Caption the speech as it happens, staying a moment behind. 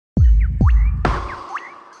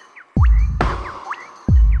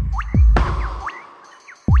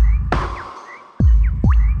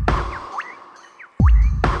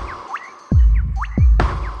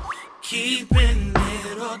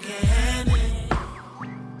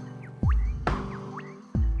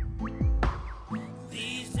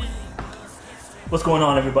What's going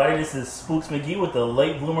on, everybody? This is Spooks McGee with the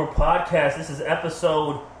Late Bloomer Podcast. This is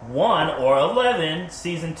episode 1 or 11,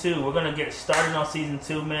 season 2. We're going to get started on season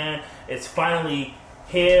 2, man. It's finally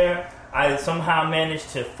here. I somehow managed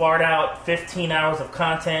to fart out 15 hours of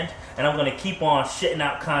content, and I'm going to keep on shitting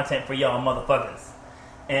out content for y'all motherfuckers.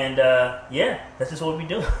 And, yeah, that's just what we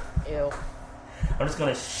do. Ew. I'm just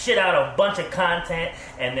going to shit out a bunch of content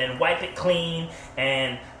and then wipe it clean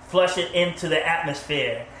and flush it into the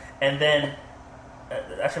atmosphere. And then,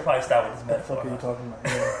 I should probably start with this metaphor. What the fuck are you talking about?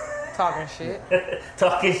 Yeah. Talking shit.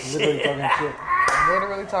 Talking Literally shit. talking shit.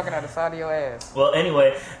 Literally talking out the side of your ass. Well,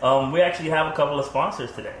 anyway, we actually have a couple of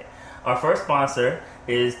sponsors today. Our first sponsor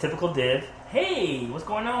is Typical Div. Hey, what's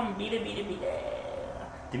going on?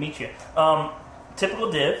 Demetria.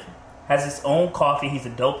 Typical Div has his own coffee. He's a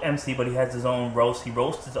dope MC, but he has his own roast. He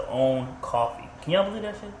roasts his own coffee. Can y'all believe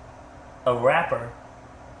that shit? A rapper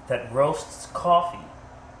that roasts coffee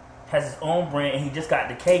has his own brand, and he just got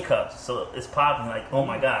the K-Cups, so it's popping like, oh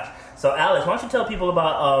my gosh. So Alex, why don't you tell people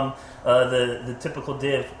about the Typical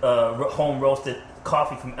Div home roasted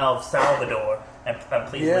coffee from El Salvador, and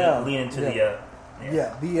please lean into the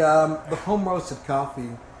home roasted coffee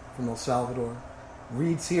from El Salvador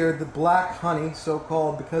reads here: the black honey, so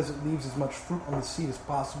called because it leaves as much fruit on the seed as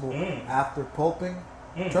possible after pulping,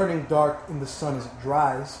 turning dark in the sun as it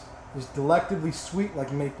dries, is delectably sweet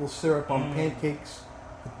like maple syrup on pancakes,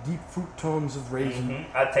 with deep fruit tones of raisin,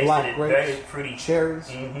 I tasted black it, grapes, very fruity. cherries,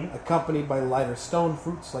 accompanied by lighter stone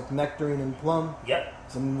fruits like nectarine and plum. Yep.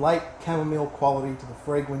 Some light chamomile quality to the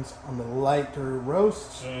fragrance on the lighter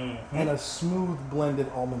roasts, and a smooth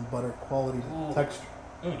blended almond butter quality to the texture.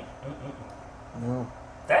 No.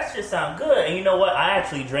 That shit sound good. And you know what? I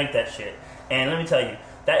actually drank that shit. And let me tell you,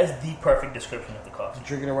 that is the perfect description of the coffee. You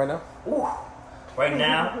drinking it right now? Ooh. Right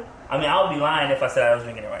now? I mean, I would be lying if I said I was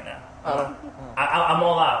drinking it right now. I'm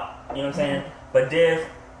all out. You know what I'm saying? But Div,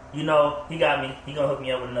 you know, he got me. He gonna hook me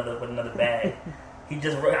up with another bag.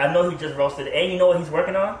 I know he just roasted it. And you know what he's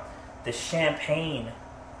working on? The champagne.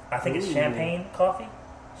 I think it's champagne coffee.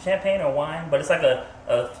 Champagne or wine, but it's like a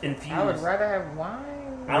infused. I would rather have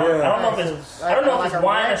wine. I don't know if it's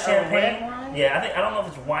wine or champagne. Wine? Yeah, I don't know if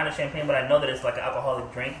it's wine or champagne, but I know that it's like an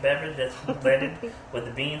alcoholic drink beverage that's blended with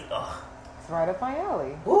the beans. Ugh. It's right up my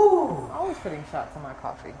alley. Ooh. Always putting shots in my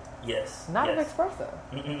coffee. Yes. Not yes. an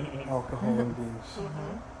espresso. Alcohol and beans.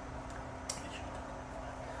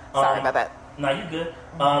 Sorry about that. No, you good.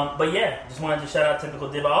 But yeah, just wanted to shout out Typical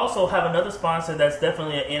Div. I also have another sponsor that's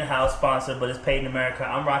definitely an in-house sponsor, but it's paid in America.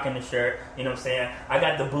 I'm rocking the shirt, you know what I'm saying? I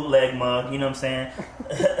got the bootleg mug, you know what I'm saying?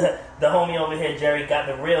 The homie over here, Jerry, got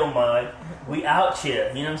the real mug. We out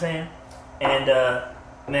here, you know what I'm saying? And,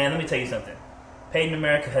 man, let me tell you something. Paid in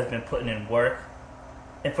America has been putting in work.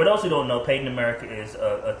 And for those who don't know, Paid in America is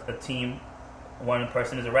a team. One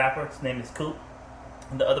person is a rapper. His name is Coop.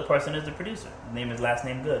 And the other person is the producer. His name is Last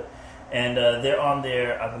Name Good. And they're on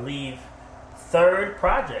their, I believe, 3rd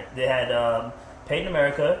project. They had Paid in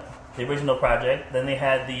America, the original project. Then they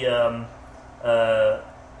had the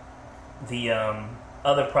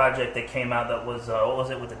other project that came out that was, what was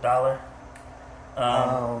it, with the dollar?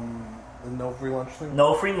 The No Free Lunch thing?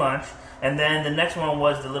 No Free Lunch. And then the next one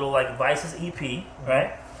was the little, like, Vices EP,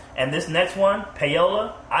 right? And this next one,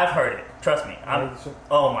 Payola, I've heard it. Trust me.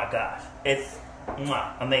 Oh, my gosh. It's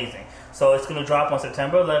amazing. So it's going to drop on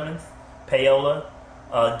September 11th. Payola,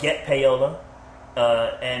 Get Payola,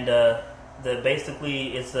 and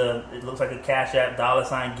basically it looks like a Cash App,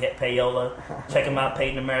 $ Get Payola. Check them out,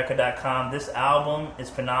 paidinamerica.com. This album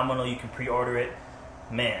is phenomenal. You can pre-order it.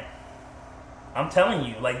 Man, I'm telling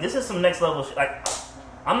you, like, this is some next level shit. Like,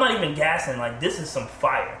 I'm not even gassing. Like, this is some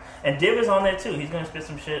fire. And Div is on there too. He's gonna spit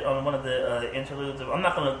some shit on one of the interludes. I'm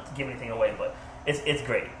not gonna give anything away, but it's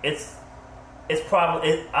great. It's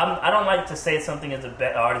probably. I don't like to say something is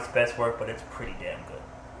the artist's best work, but it's pretty damn good.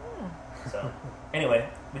 So, anyway,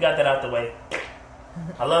 we got that out the way.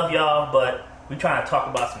 I love y'all, but we trying to talk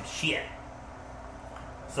about some shit.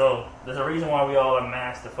 So, there's a reason why we all are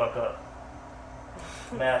masked the fuck up.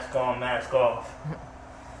 Mask on, mask off.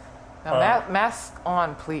 Now, mask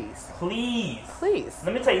on, please. Please.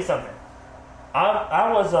 Let me tell you something.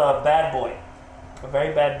 I was a bad boy. A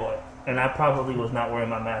very bad boy. And I probably was not wearing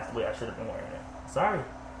my mask the way I should have been wearing it. Sorry.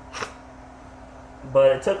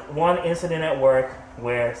 But it took one incident at work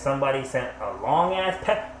where somebody sent a long-ass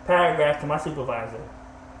paragraph to my supervisor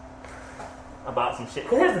about some shit.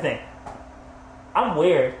 Because here's the thing. I'm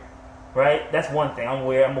weird, right? That's one thing. I'm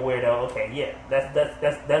weird. I'm a weirdo. Okay, yeah.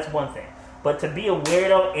 That's one thing. But to be a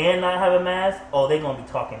weirdo and not have a mask, oh, they gonna be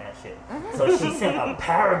talking that shit. So she sent a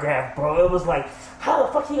paragraph, bro. It was like, how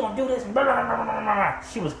the fuck he gonna do this? Blah, blah, blah, blah, blah.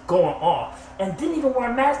 She was going off and didn't even wear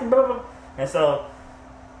a mask. Blah, blah, blah. And so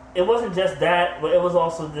it wasn't just that, but it was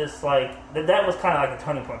also this like that was kind of like a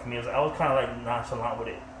turning point for me. I was kind of like nonchalant with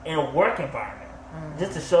it in a work environment,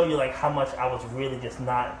 just to show you like how much I was really just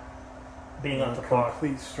not being up to par.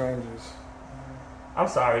 Complete strangers. I'm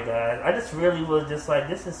sorry, guys. I just really was just like,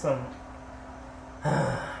 this is some.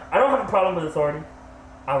 I don't have a problem with authority.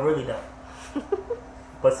 I really don't.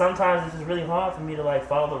 But sometimes it's just really hard for me to like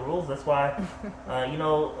follow the rules. That's why,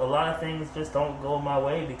 a lot of things just don't go my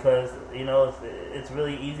way because it's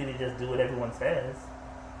really easy to just do what everyone says,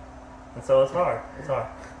 and so it's hard. It's hard.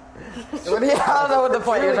 I don't know what the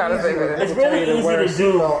point you're trying to say with it. It's really easy to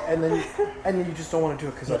do, and then you just don't want to do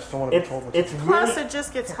it because I just don't want to be told what to do. Plus, it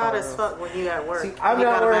just gets hot as fuck when you at work. See, I'm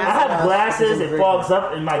not wearing. I have glasses. It fogs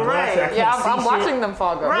up in my glasses. I can't see I'm watching them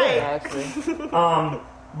fog up. Right. Actually.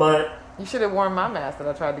 But you should have worn my mask that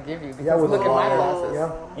I tried to give you. Because with look at my glasses.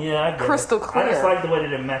 glasses. Yeah, I get Crystal it. clear. I just like the way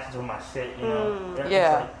that it matches with my shit.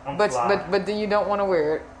 Yeah, I'm but fly. but then you don't want to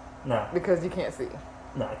wear it No, because you can't see,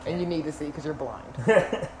 no, I can't. and you need to see because you're blind.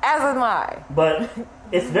 As am I. But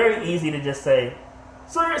it's very easy to just say,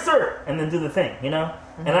 sir, and then do the thing, And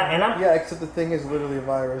I'm Yeah, except the thing is literally a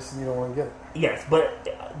virus, and you don't want to get it. yes, but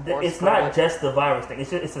it's not just the virus thing.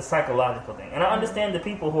 It's a psychological thing, and I understand the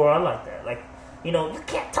people who are like that. Like, you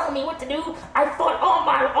can't tell me what to do. I fought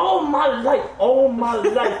all my life,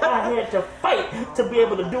 I had to fight to be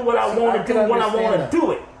able to do what I want to do when I want to do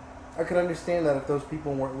it. I could understand that if those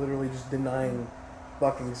people weren't literally just denying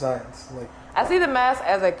fucking science. Like, I see the mask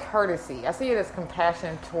as a courtesy. I see it as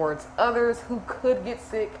compassion towards others who could get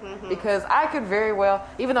sick because I could very well,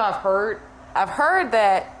 even though I've heard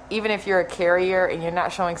that even if you're a carrier and you're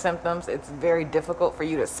not showing symptoms, it's very difficult for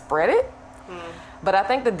you to spread it. But I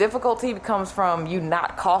think the difficulty comes from you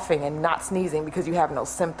not coughing and not sneezing because you have no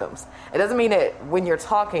symptoms. It doesn't mean that when you're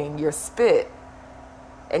talking, you spit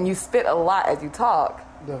a lot as you talk.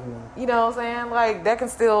 definitely. You know what I'm saying? Like, that can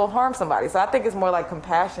still harm somebody. So I think it's more like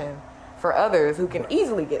compassion for others who can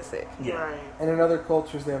easily get sick. Yeah. Right. And in other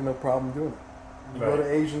cultures, they have no problem doing it. You go to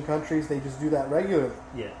Asian countries, they just do that regularly.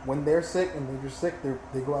 Yeah. When they're sick and they're just sick,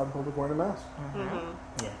 they go out in public wearing a mask.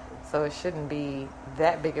 Yeah. So it shouldn't be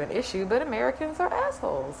that big of an issue, but Americans are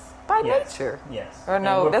assholes by Yes. nature. Yes. Or And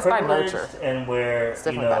no, we're that's by privileged, nurture. And we're, It's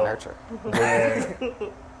definitely by nurture.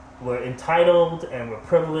 we're entitled and we're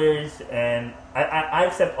privileged, and I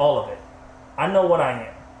accept all of it. I know what I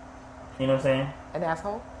am. You know what I'm saying? An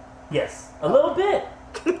asshole? Yes, a little bit.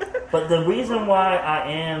 But the reason why I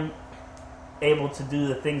am able to do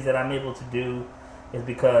the things that I'm able to do is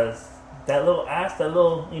because that little ass, that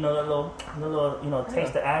little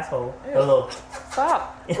taste the asshole, that little.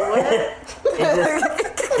 Stop. It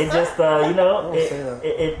just that little, it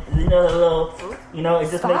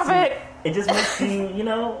just Stop makes it. It just makes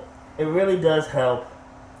you, it really does help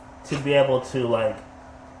to be able to like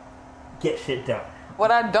get shit done. What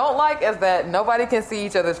I don't like is that nobody can see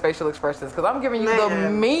each other's facial expressions because I'm giving you the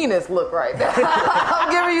meanest look right now. I'm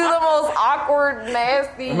giving you the most awkward,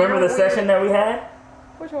 nasty. Remember the session that we had?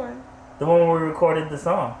 Which one? The one where we recorded the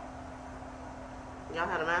song. Y'all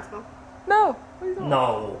had a mask on? No. What are you doing?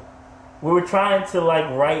 No, we were trying to like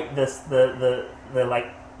write the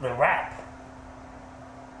rap.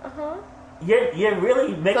 Uh-huh. You're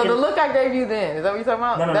really making. So the look I gave you then, is that what you're talking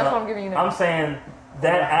about? No, That's no. what I'm giving you now. I'm saying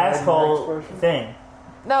that asshole thing.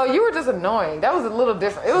 No, you were just annoying. That was a little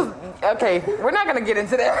different. It was okay. We're not gonna get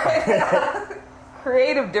into that right now.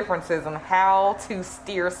 Creative differences on how to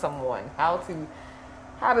steer someone, how to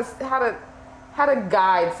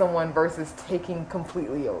guide someone versus taking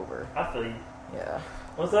completely over. I feel you. Yeah.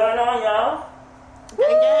 What's going on, y'all?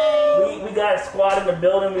 Hey, We got squad in the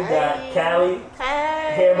building. We got Callie,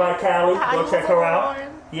 Hey. Hair by Callie. How Go you check her out. doing?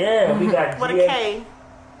 Yeah, we got What a GH. K.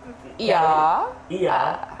 Yeah.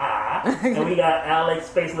 And we got Alex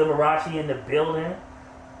Space Liberace in the building.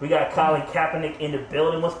 We got Colin Kaepernick in the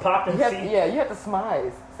building. What's popping? You have to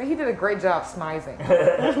smize. See, he did a great job smizing.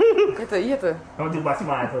 you have to. I'm gonna do my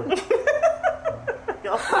smile.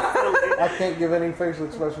 I can't give any facial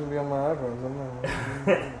expression beyond my eyebrows. I'm not.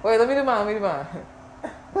 Wait, let me do mine.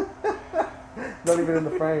 Not even in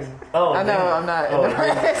the frame. Oh, I know, damn. I'm not. Oh,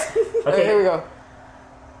 Okay, here we go.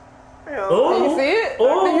 Ooh. Can you see it?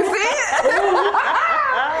 Ooh. Can you see it?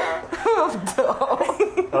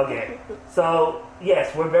 Okay, so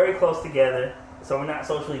yes, we're very close together, so we're not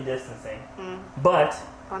socially distancing, but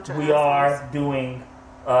we are doing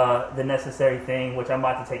the necessary thing, which I'm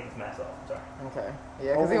about to take this mask off. I'm sorry. Okay.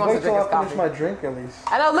 Yeah, because he wants to wait till drink I his finish coffee. my drink at least.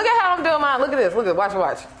 I know. Look at how I'm doing mine. Look at this. Look. Watch.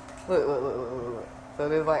 Look. So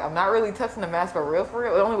there's like I'm not really touching the mask for real.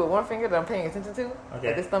 Only with one finger that I'm paying attention to. Okay.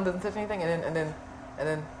 Like this thumb doesn't touch anything, and then,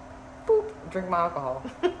 boop, drink my alcohol.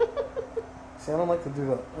 See, I don't like to do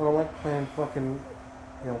that. I don't like playing fucking,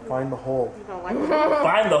 find the hole. You don't like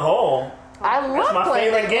Find the hole. I love my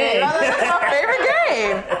playing favorite that game. game. That's my favorite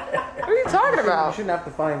game. What are you talking You about? shouldn't have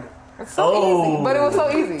to find it. It's so easy, but it was so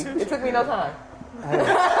easy. It took me no time.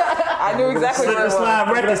 I knew exactly Slip where and it was.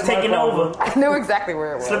 slide records taking over. I knew exactly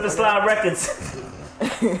where it was. Slip and slide records.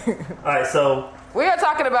 All right, so We are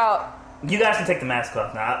talking about. you guys can take the mask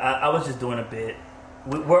off now. I was just doing a bit.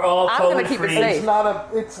 We're all I'm gonna COVID keep it free. safe.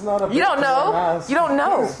 It's not a. You don't know. mask. You don't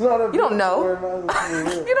know. It's not a You don't know. You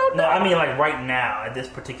don't No, know. I mean like right now at this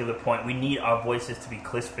particular point, we need our voices to be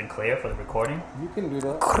crisp and clear for the recording. You can do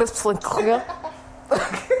that. Crisp and clear.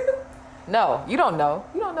 No, you don't know.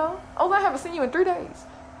 You don't know. Oh, I haven't seen you in 3 days.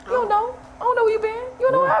 You don't know. I don't know where you been. You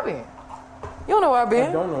don't know where I've been. You don't know where I've I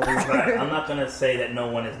been. don't know. Right. I'm not gonna say that no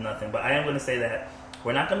one is nothing, but I am gonna say that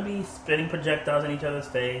we're not gonna be spitting projectiles in each other's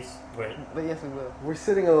face. But yes, we will. We're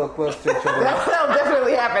sitting a little close to each other. That will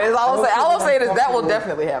definitely happen. Is all I'm saying is that will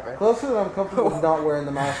definitely happen. Closer than I'm comfortable with not wearing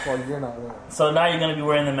the mask while you're not wearing it. So now you're gonna be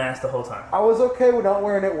wearing the mask the whole time. I was okay with not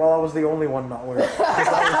wearing it while I was the only one not wearing it. Because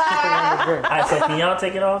I was sipping on the drink. All right, so can y'all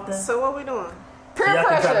take it off then? So So what we doing? Peer y'all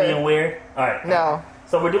can try being pressure. weird. All right. No.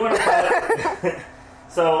 So we're doing a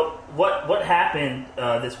So what happened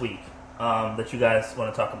this week that you guys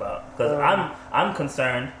want to talk about? Because I'm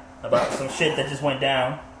concerned about some shit that just went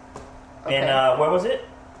down. Okay. And where was it?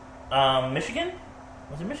 Michigan?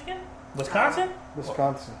 Was it Michigan? Wisconsin?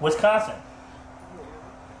 Wisconsin.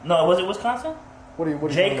 No, was it Wisconsin? What do you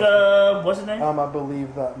Jacob, what's his name? I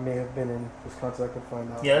believe that may have been in Wisconsin. I could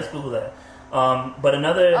find out. Yeah, let's Google that. But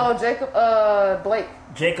another Oh, Jacob Blake.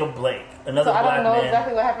 Jacob Blake, another So I black don't know man.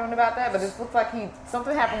 exactly what happened about that, but it looks like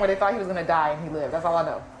something happened where they thought he was going to die and he lived. That's all I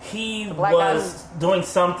know. He black guy was doing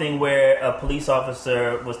something where a police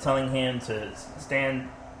officer was telling him to stand,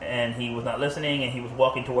 and he was not listening, and he was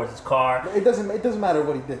walking towards his car. It doesn't matter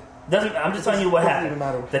what he did. I'm just telling you what Doesn't happened. even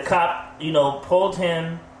matter. The cop, pulled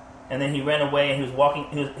him, and then he ran away, and he was walking.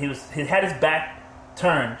 He had his back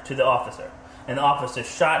turned to the officer, and the officer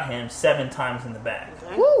shot him 7 times in the back.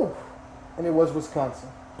 Woo! And it was Wisconsin.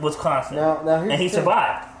 Wisconsin. Now here's and the he thing.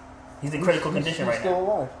 survived. He's in critical condition he's right still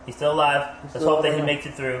now. alive. He's still alive. He's Let's still hope that he alive. makes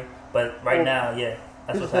it through. But right now, yeah,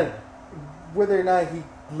 that's Here's what's the thing. happening. Whether or not he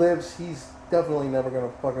lives, he's definitely never gonna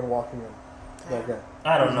fucking walk again. Like that.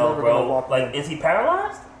 I don't He's know, never gonna bro. walk Like, again. is he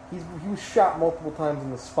paralyzed? He was shot multiple times in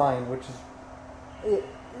the spine, which is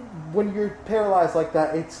when you're paralyzed like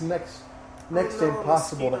that, it's next to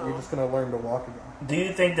impossible that you're just gonna learn to walk again. Do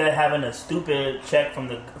you think that having a stupid check from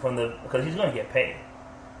the because he's gonna get paid.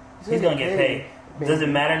 He's gonna get paid. Does it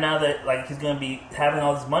matter now that he's gonna be having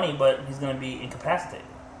all this money, but he's gonna be incapacitated?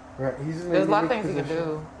 Right. He's in There's a lot of unique things you can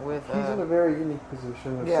position. do with. He's in a very unique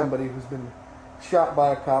position of Yeah. somebody who's been shot by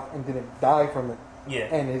a cop and didn't die from it, Yeah.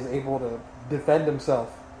 and is able to defend himself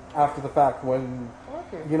after the fact. When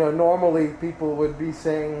Okay. normally people would be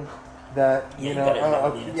saying that Yeah, you gotta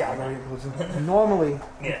lead into yeah. that. Normally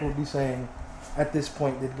Yeah. people would be saying at this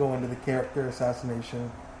point they'd go into the character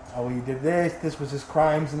assassination. Oh, he did this. This was his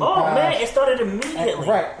crimes in the Oh past. man, it started immediately.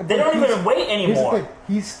 Right. They But don't even he's- wait Here's the anymore. thing.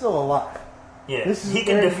 He's still alive. Yeah. This is He a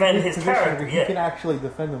can very defend unique his position character. where He Yeah. can actually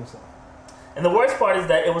defend himself. And the worst part is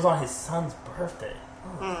that it was on his son's birthday.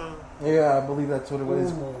 Yeah, I believe that's what it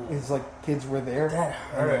was. Ooh. It's like kids were there. That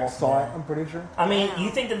And they all hurts, saw man. it, I'm pretty sure. I mean, you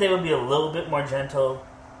think that they would be a little bit more gentle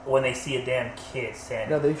when they see a damn kid standing?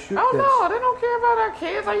 No, they shoot Oh kids. no, they don't care about our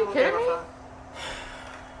kids. Are you kidding me?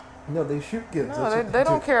 No, they shoot kids. No, That's they, what they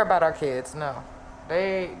don't do. care about our kids. No,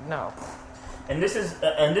 no. And this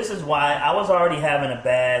is why I was already having a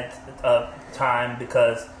bad time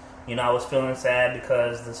because I was feeling sad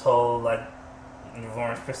because this whole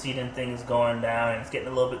divorce proceeding thing is going down and it's getting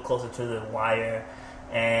a little bit closer to the wire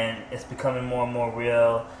and it's becoming more and more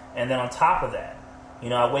real. And then on top of that,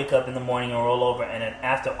 I wake up in the morning and roll over, and then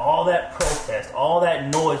after all that protest, all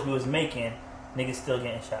that noise we was making, niggas still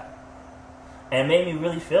getting shot. And it made me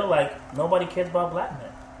really feel like nobody cares about black men.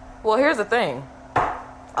 Well, here's the thing.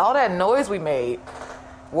 All that noise we made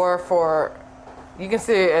were for, you can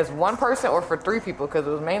see it as one person or for 3 people, because it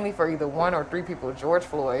was mainly for either 1 or 3 people: George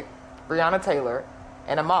Floyd, Breonna Taylor,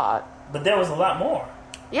 and Ahmaud. But there was a lot more.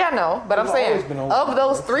 Yeah, I know, but I'm There's always saying, been over- of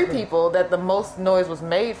those that's 3 the thing. people that the most noise was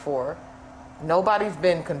made for, nobody's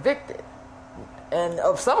been convicted. And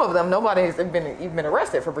of some of them, nobody's even been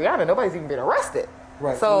arrested. For Breonna, nobody's even been arrested.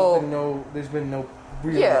 Right. So, there's been no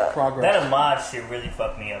real Yeah. progress. That Ahmad shit really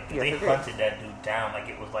fucked me up. Yes, They it did. hunted that dude down like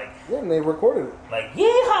it was Yeah, and they recorded it.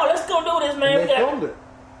 yeehaw, let's go do this, man. And they filmed it.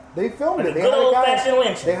 They filmed Like it. a They good had a guy. old-fashioned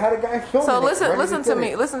lynching. They had a guy filming so it. listen ready to kill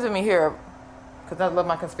me. it. Listen to me here, because I love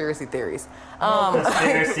my conspiracy theories.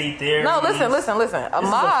 Conspiracy theories. No, listen. This is a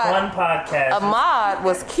fun podcast. Ahmad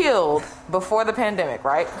was killed before the pandemic,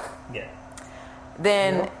 right? Yeah.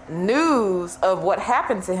 Then news of what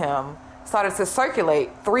happened to him started to circulate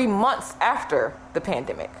 3 months after the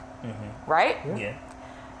pandemic, right? Yeah.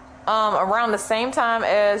 Around the same time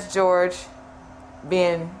as George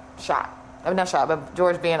being shot. I mean, not shot, but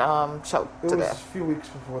George being choked to It was death. a few weeks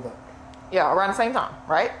before that. Yeah, around the same time,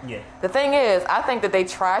 right? Yeah. The thing is, I think that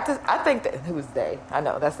who was they? I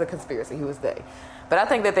know, that's the conspiracy, who was they. But I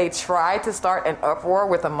think that they tried to start an uproar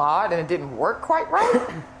with Ahmad and it didn't work quite right.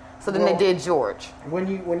 So then they did George. When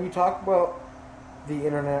you talk about the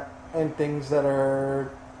internet and things that are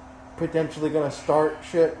potentially going to start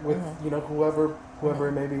shit with whoever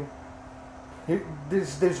it may be,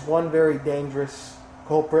 there's one very dangerous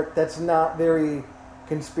culprit that's not very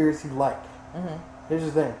conspiracy-like. Here's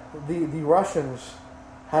the thing: the Russians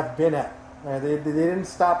have been at. They didn't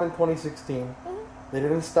stop in 2016. They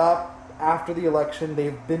didn't stop after the election.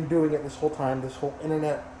 They've been doing it this whole time. This whole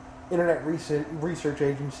internet research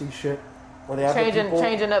agency shit, where they have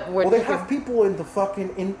changing up. Well, they have people in the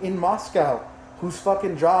fucking in Moscow whose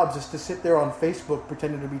fucking jobs is to sit there on Facebook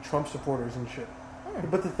pretending to be Trump supporters and shit.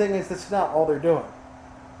 But the thing is, that's not all they're doing.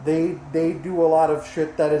 They do a lot of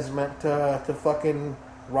shit that is meant to fucking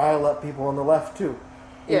rile up people on the left too.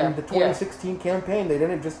 In the 2016 campaign, they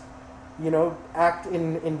didn't just act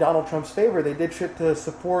in Donald Trump's favor. They did shit to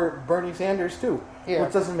support Bernie Sanders too,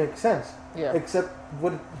 which doesn't make sense. Except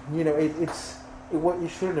what it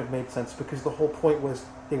shouldn't have made sense, because the whole point was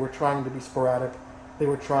they were trying to be sporadic, they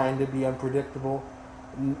were trying to be unpredictable,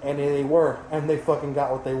 and they fucking got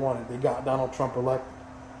what they wanted. They got Donald Trump elected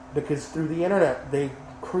because through the internet they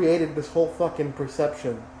created this whole fucking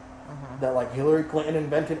perception that like Hillary Clinton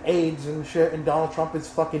invented AIDS and shit, and Donald Trump is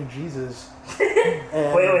fucking Jesus.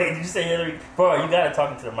 And wait, did you say Hillary? Bro, you gotta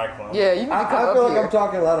talk into the microphone. Yeah, you need to come I up feel here. like I'm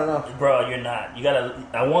talking loud enough. Bro, you're not. You gotta.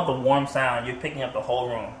 I want the warm sound. You're picking up the whole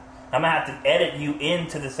room. I'm gonna have to edit you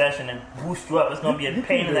into the session and boost you up. It's gonna be a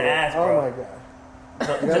pain in the ass, bro. Oh my god.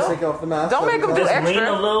 So, You gotta take off the mask. Don't make them do just extra. lean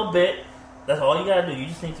a little bit. That's all you gotta do. You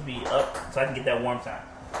just need to be up so I can get that warm sound.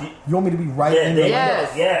 You want me to be right in there the you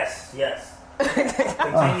Yes. go. Yes.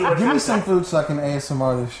 Continue what Give you're me some food so I can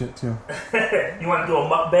ASMR this shit too. You want to do a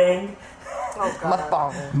mukbang? Oh,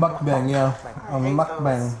 God. Mukbang, yeah. I hate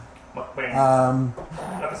Mukbang. Mukbang.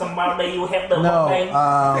 Like somebody you have the No,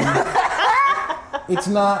 mukbang.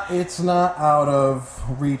 it's not out of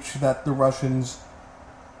reach that the Russians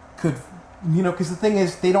could, because the thing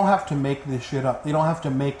is, they don't have to make this shit up. They don't have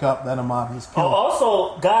to make up that Ahmad was Oh, killed.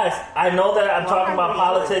 also, guys, I know that I'm talking about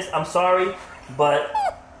politics. I'm sorry, but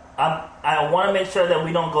I want to make sure that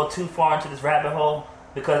we don't go too far into this rabbit hole,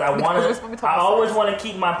 because I always want to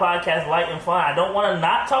keep my podcast light and fun. I don't want to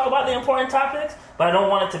not talk about the important topics, but I don't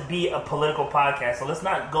want it to be a political podcast. So let's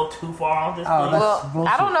not go too far on this. Oh, please. that's- Well,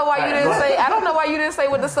 bullshit. I don't know why you Alright, didn't go say. ahead. I don't know why you didn't say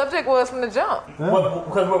what the subject was from the jump.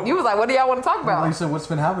 Because You was like, "What do y'all want to talk Like about?" you said, what's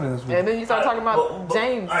been happening this week? And then you started talking about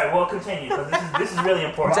James. All right, we'll continue, because this is really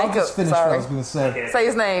important. I'll Jacob, just finish what sorry. I was going to say. Okay. Say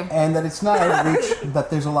his name. And that it's not out of reach that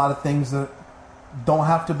there's a lot of things that don't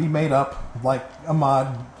have to be made up, like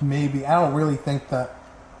Ahmad, maybe. I don't really think that,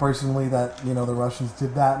 personally, that, the Russians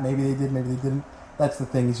did that. Maybe they did, maybe they didn't. That's the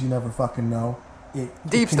thing, is you never fucking know. It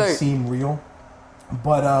Deep can state. seem real.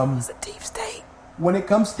 But It's a deep state. when it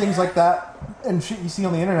comes to things like that and shit you see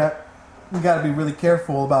on the internet, you got to be really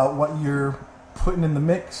careful about what you're putting in the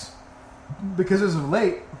mix. Because as of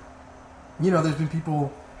late, there's been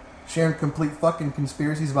people sharing complete fucking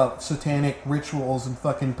conspiracies about satanic rituals and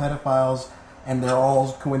fucking pedophiles, and they're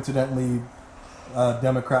all coincidentally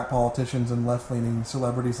Democrat politicians and left-leaning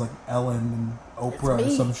celebrities like Ellen and Oprah It's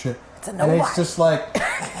and me. some shit. It's a And nobody. it's just like,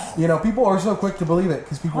 people are so quick to believe it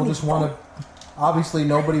because people just want to. Obviously,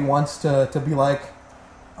 nobody wants to be like,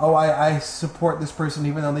 oh, I support this person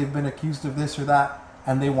even though they've been accused of this or that,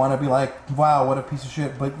 and they want to be like, wow, what a piece of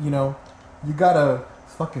shit. But you gotta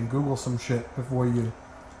fucking Google some shit before you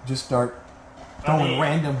just start throwing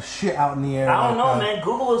random shit out in the air. I don't know, man.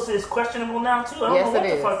 Google is questionable now too. I don't Yes, know what it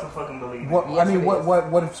the is. fuck to fucking believe. What Yes, I mean, it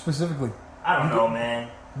what specifically? I don't know, man.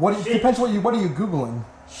 What Shit. depends what are you googling?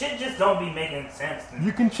 Shit just don't be making sense to me.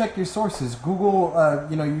 You can check your sources. Google,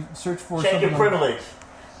 you search for Check your something privilege.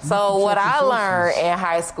 So You what can check I your learned sources. in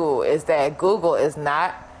high school is that Google is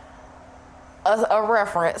not a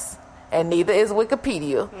reference, and neither is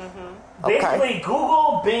Wikipedia. Okay. Basically,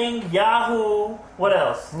 Google, Bing, Yahoo, what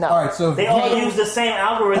else? No. All right, so They all use the same You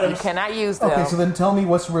algorithms. cannot use them. okay, so then tell me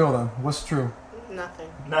what's real then. What's true? Nothing.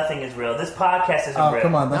 Nothing is real. This podcast isn't Oh, real.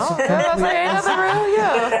 come on, that's No, a complete. ain't nothing real.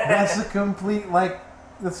 Yeah. That's a complete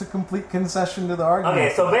that's a complete concession to the argument.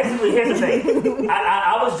 Okay, so basically, here's the thing.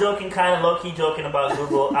 I was joking, kind of low-key joking about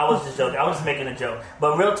Google. I was just joking. I was just making a joke.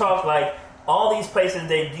 But real talk, like, all these places,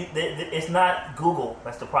 it's not Google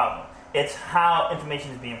that's the problem. It's how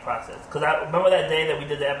information is being processed. Because I remember that day that we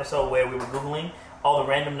did the episode where we were Googling all the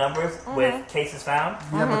random numbers with cases found.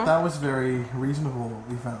 Yeah, but that was very reasonable, what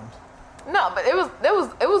we found. No, but it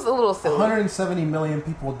was a little silly. 170 million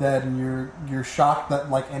people dead, and you're shocked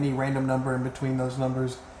that like any random number in between those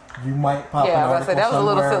numbers, you might pop an article that was a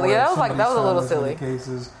little silly. Yeah, that was a little silly.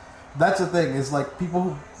 Cases. That's the thing is like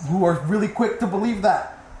people who are really quick to believe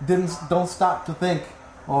that don't stop to think.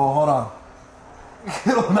 Oh, hold on.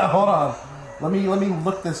 Now, hold on. Let me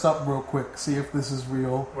look this up real quick. See if this is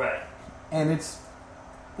real. Right. And that's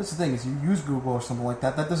the thing is you use Google or something like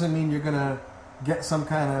that. That doesn't mean you're gonna get some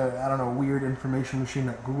kind of, I don't know, weird information machine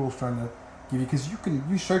that Google's trying to give you, because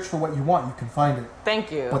you search for what you want, you can find it.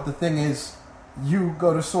 Thank you. But the thing is, you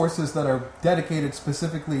go to sources that are dedicated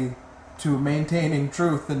specifically to maintaining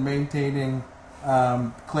truth and maintaining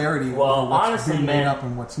clarity over what's being made up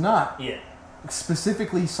and what's not. Yeah.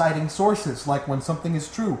 Specifically citing sources, like when something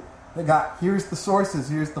is true, here's the sources,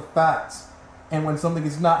 here's the facts. And when something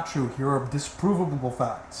is not true, here are disprovable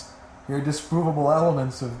facts. Here are disprovable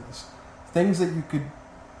elements of this. Things that you could,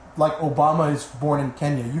 like Obama is born in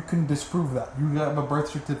Kenya, you can disprove that. You have a birth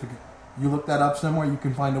certificate. You look that up somewhere, you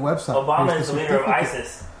can find a website. Obama is the leader of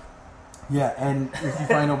ISIS. Yeah, and if you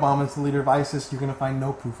find Obama is the leader of ISIS, you're going to find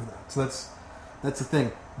no proof of that. So that's the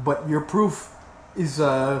thing. But your proof is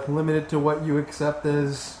limited to what you accept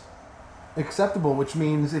as acceptable, which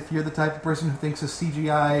means if you're the type of person who thinks a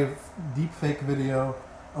CGI deepfake video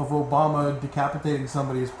of Obama decapitating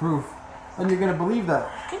somebody is proof, then you're going to believe that.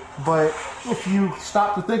 But if you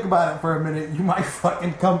stop to think about it for a minute, you might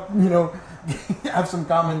fucking have some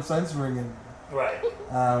common sense ring in. Right.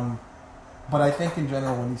 But I think in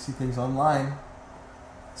general, when you see things online,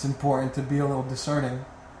 it's important to be a little discerning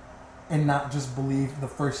and not just believe the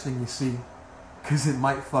first thing you see, because it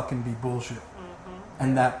might fucking be bullshit.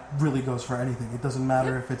 And that really goes for anything. It doesn't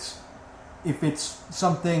matter if it's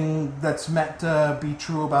something that's meant to be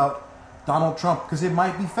true about Donald Trump, because it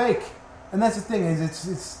might be fake. And that's the thing is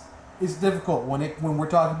it's difficult when we're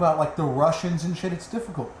talking about like the Russians and shit. It's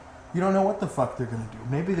difficult. You don't know what the fuck they're gonna do.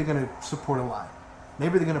 Maybe they're gonna support a lie.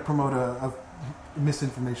 Maybe they're gonna promote a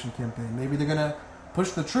misinformation campaign. Maybe they're gonna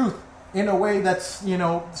push the truth in a way that's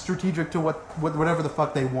strategic to whatever the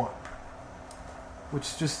fuck they want.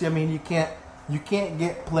 Which just you can't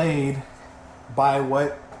get played by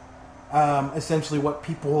what essentially what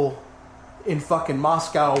people in fucking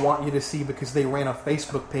Moscow want you to see because they ran a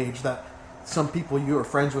Facebook page that some people you are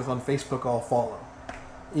friends with on Facebook all follow.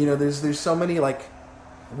 There's so many like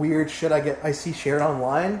weird shit I see shared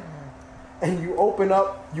online, and you open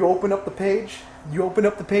up the page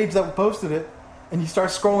that posted it, and you start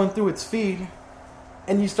scrolling through its feed,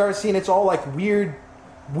 and you start seeing it's all like weird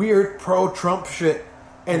pro-Trump shit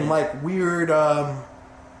and like weird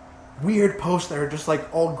posts that are just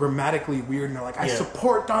like all grammatically weird, and they're like, I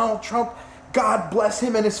support Donald Trump. God bless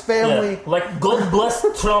him and his family. Yeah. Like, God bless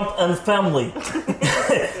Trump and family.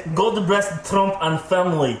 God bless Trump and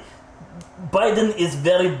family. Biden is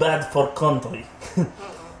very bad for country.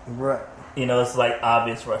 Right. It's like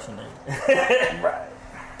obvious Russian name. Right.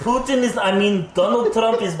 Donald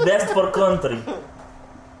Trump is best for country.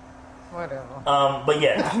 Whatever. But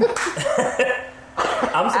yeah.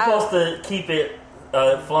 I'm supposed to keep it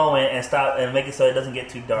flowing and stop and make it so it doesn't get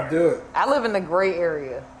too dark. Do it. I live in the gray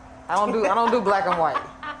area. I don't do black and white.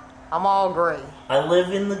 I'm all gray. I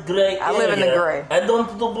live in the gray area. I live in the gray. I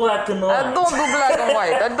don't do black and white. I don't do black and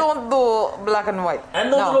white. I don't do black and white. I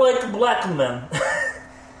don't like black men.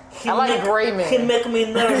 I like gray men. He make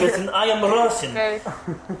me nervous, and I am Russian. Okay.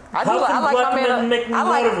 How can black men make me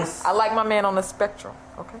nervous? I like my man on the spectrum.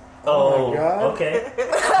 Okay. Oh my God. Okay. You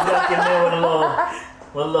got your man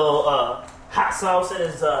with a little hot sauce in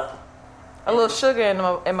his a little sugar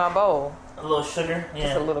in my bowl. A little sugar, yeah.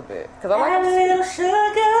 Just a little bit, because I like a little sugar.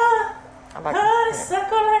 I like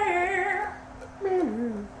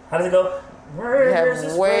How does it go? You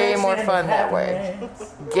have way more fun that way.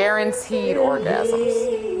 Guaranteed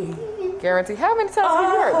orgasms. Guaranteed. How many times have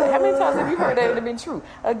you heard that? How many times have you heard that to be true?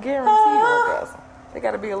 A guaranteed orgasm. They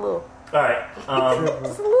got to be a little. All right.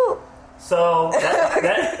 Just a little. So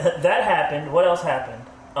that happened. What else happened?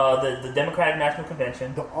 The Democratic National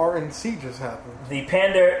Convention. The RNC just happened. The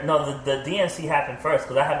DNC happened first,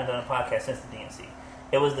 because I haven't done a podcast since the DNC.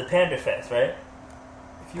 It was the Pander Fest, right?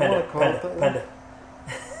 If you want to call it that. Panda.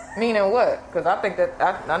 Meaning what? Because I think that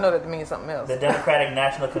I know that means something else. The Democratic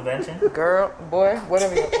National Convention. Girl, boy,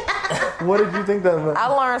 whatever. What did you think that meant? I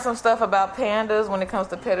learned some stuff about pandas when it comes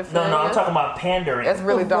to pedophilia. No, I'm talking about pandering. It's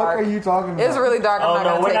really dark. What are you talking about? It's really dark. Oh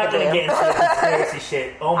no, we're not going gonna to get into the conspiracy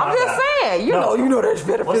shit. Oh my god. I'm just saying. You know that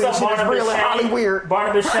pedophilia What's up, shit is Barnabas real and highly Shane? weird.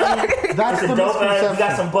 Barnabas Shane. That's It's the a dope ass. misconception. You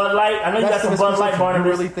got some Bud Light. I know you got That's some the Bud Light, misconception. Barnabas.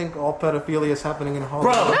 You really think all pedophilia is happening in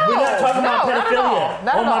Hollywood? Bro, we're not talking about no, not at pedophilia. all.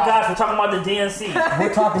 Not Oh at my all. gosh, we're talking about the DNC.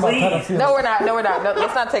 We're talking about Please. pedophilia. No, we're not. No,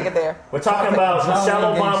 let's not take it there. We're talking about John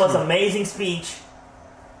Michelle Wayne Obama's Gacy. amazing speech.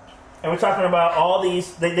 And we're talking about all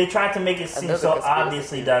these. They tried to make it seem Another so conspiracy.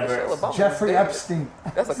 obviously Michelle diverse. Obama Jeffrey was dead. Epstein.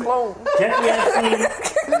 That's a clone.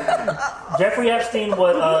 Jeffrey Epstein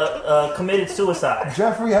was committed suicide.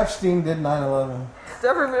 Jeffrey Epstein did 9/11.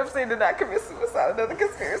 Jeffrey Epstein did not commit suicide. Another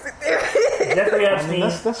conspiracy theory. Jeffrey I Epstein mean,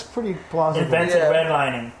 that's pretty plausible. invented Yeah.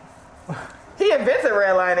 redlining. He invented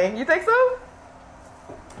redlining. You think so?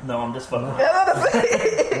 No, I'm just fucking.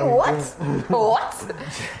 What?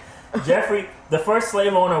 Jeffrey, the first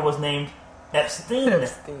slave owner was named Epstein.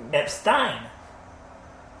 Epstein. Epstein.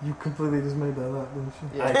 You completely just made that up, didn't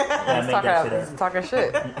you? I made that shit up. He's talking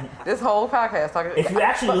shit. This whole podcast talking. If you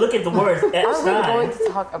actually look at the words Are we going Epstein,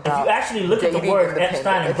 to talk if about? you actually look at the dating word in the Epstein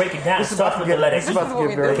and pandemic? break it down, it This is starts about with to the letter get- E. this is about to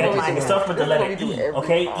get very Okay, complicated. it starts with the This is letter what we do E. every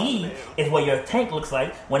Okay, time. E is what your tank looks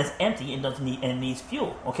like when it's empty and doesn't need and needs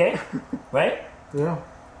fuel. Okay, right? Yeah.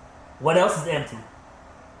 What else is empty?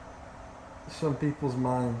 Some people's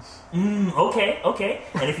minds. Okay.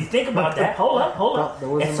 And if you think about that, hold up. That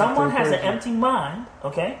wasn't If someone meant to has an encourage you. empty mind,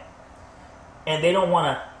 okay, and they don't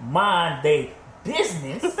want to mind their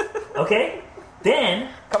business, okay, then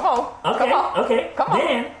Come on. Come on.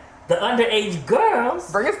 then the underage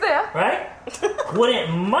girls, Bring us there. right, wouldn't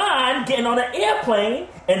mind getting on an airplane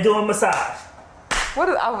and doing massage. What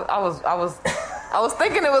is, I was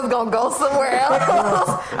thinking it was gonna go somewhere else.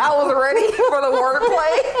 I was ready for the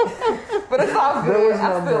wordplay, but it's all There good. was I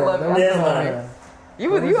none still there. love There you. was There's none none. there.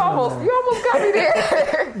 You almost got me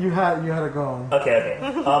there. You had it going. Okay.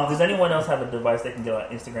 Does anyone else have a device they can get on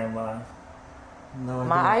Instagram Live? No, I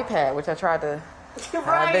My iPad, which I tried to. I've been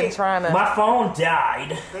Right. trying to. My phone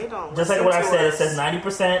died. They don't. Just like listen what I to said, it us. says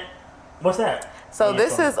 90%. What's that? So on your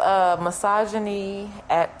this phone? is misogyny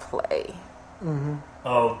at play.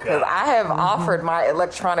 Oh Because god. I have offered my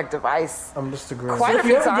electronic device. I'm just agreeing. Quite a If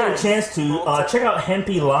few you ever get a times. chance to check out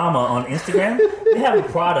Hempy Llama on Instagram, they have a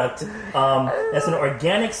product that's an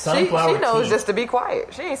organic She sunflower knows tea. just to be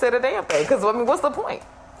quiet. She ain't said a damn thing. Because I mean, what's the point?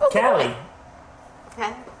 What's the Callie,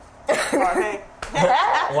 Hey. Or, hey.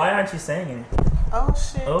 why aren't you saying anything? Oh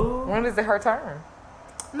shit. Oh, When is it her turn?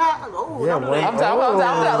 Nah. Oh, Yeah, don't do wait. that.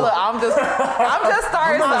 I'm just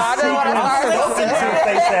starting. So I didn't want to start.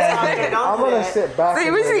 Don't I'm do gonna that. sit back. See,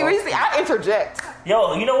 and we relax. see. I interject.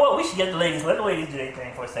 yo, you know what? We should get the ladies. Let the ladies do their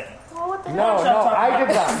thing for a second. No, What y'all no, talking I about?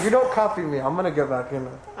 did not. You don't copy me. I'm gonna get back in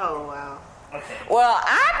it. Oh wow. Okay. Well,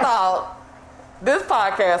 I thought this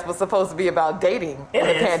podcast was supposed to be about dating It in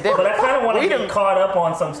the is, pandemic. but I kind of want to We get done- caught up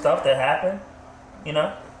on some stuff that happened. You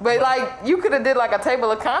know? But like, you could have did like a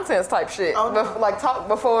table of contents type shit, Oh, no. like talk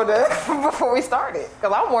before before we started.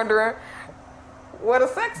 Because I'm wondering where the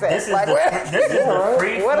sex at. This is like, the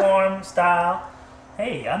free What- form style.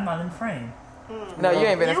 Hey, I'm not in frame. No, you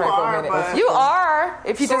ain't been in You frame for a are, minute. but- You are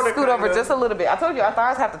if you just Sorta, scoot over kinda. just a little bit. I told you our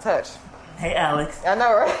thighs have to touch. Hey, Alex, I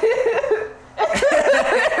know, right?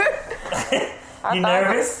 Our you thighs-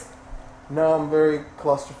 nervous? No, I'm very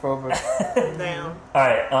claustrophobic. Damn. All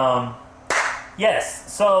right.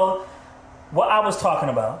 Yes. So, what I was talking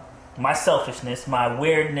about, my selfishness, my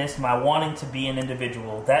weirdness, my wanting to be an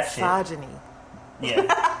individual, that shit. Misogyny. Yeah,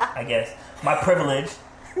 I guess my privilege.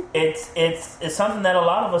 It's something that a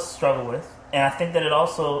lot of us struggle with, and I think that it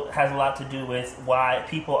also has a lot to do with why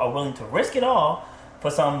people are willing to risk it all for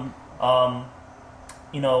some,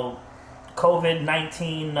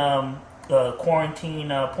 COVID-19 quarantine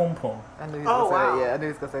pum pum. I knew he was Oh, gonna say wow. that. Yeah, I knew he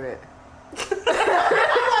was gonna say that.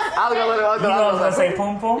 I was gonna let it You know what I was gonna say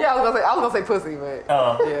pum pum? Yeah, I was gonna say pussy, but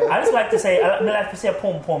I just like to say I like to say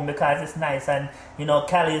pum pum because it's nice, and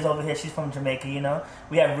Callie is over here. She's from Jamaica.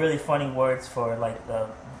 We have really funny words for like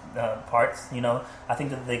parts. I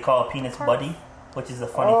think that they call a penis buddy, which is a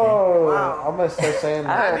funny Oh, Wow. I'm gonna start saying I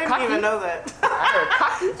that. I heard didn't cocky. even know that. I heard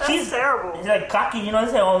cocky. That's She's terrible. thing. It's like cocky, they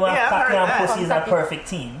say, oh, well, Yeah, I've cocky heard and that. pussy is a perfect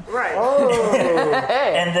team. Right. Oh,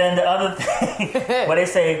 Hey. And then the other thing, where they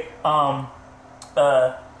say,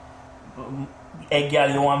 hey girl,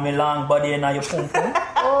 you want me long body and now you pum pum?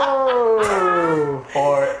 oh.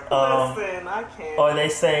 Or Listen, I can't. or they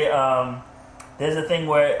say, there's a thing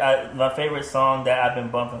where my favorite song that I've been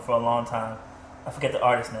bumping for a long time, I forget the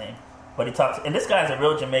artist name, But he talks, and this guy's a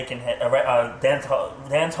real Jamaican head, dance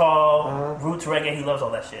hall, roots reggae. He loves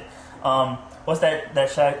all that shit. What's that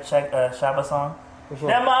Shabba song? Them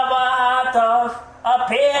have a heart of a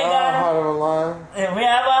pagan. Heart of a lion. And we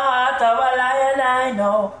have a heart of a lion, I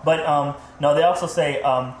know. But no, they also say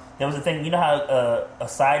there was a thing. You know how a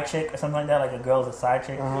side chick or something like that, like a girl's a side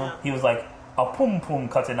chick. He was like a pum pum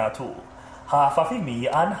cutting out too. Half of me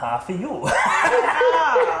and half of you.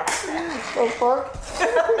 The fuck?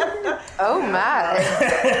 Oh my!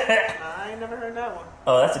 I ain't never heard that one.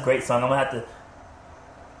 Oh, that's a great song. I'm gonna have to.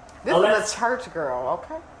 This is a church girl,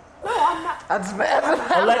 okay? No, I'm not.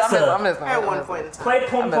 Alexa, I'm just At one point in time. play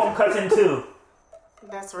Pum Pum Cutting 2.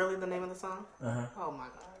 That's really the name of the song? Oh my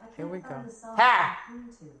god. Here we go. Ha!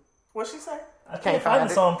 What'd she say? I can't find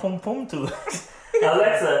the song Pum Pum 2.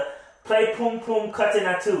 Alexa, play Pum Pum Cutting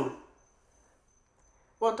 2.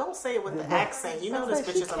 Well, don't say it with the accent. You know this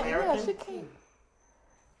bitch is American. Yeah, she can.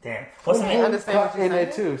 Damn. What's the name? Understand what you're In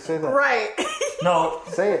there saying? too. Say that. Right. No.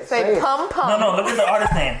 Say it. Say it. pum pum. No, look at the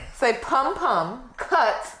artist name. Say pum pum.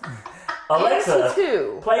 Cut. Alexa, into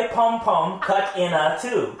 2. play Pum Pum Cut in a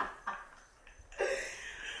 2.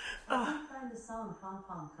 Find the song Pom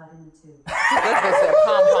Pom Cut in 2. This bitch said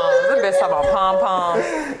pom pom. This bitch talking about pom pom.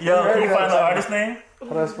 Yo, can you find the artist name? How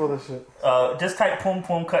do I spell this shit? Just type Pum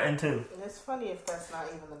Pum Cut in 2. It's funny if that's not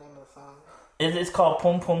even the name of the song. It's called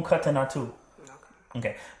Pum Pum Cut in a 2. Okay.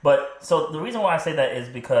 Okay, but so the reason why I say that is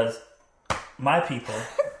because my people,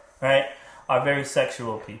 right, are very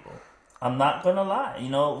sexual people. I'm not gonna lie. You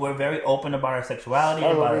know, we're very open about our sexuality,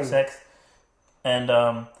 about our sex, and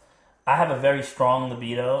I have a very strong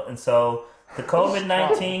libido, and so the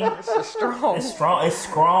COVID-19 It's strong. is strong. It's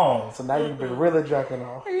strong. So now you've been really jacking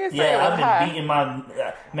off. Yeah, I've been beating my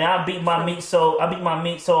man. I beat my meat so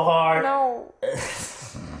hard. No.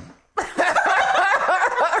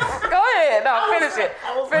 Go ahead. No, finish it.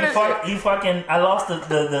 Finish it. You fucking. I lost the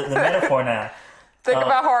metaphor now. Think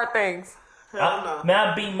about hard things. No. Man,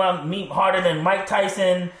 I beat my meat harder than Mike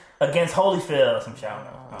Tyson against Holyfield or some shit. I don't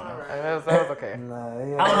know. That was okay. Nah,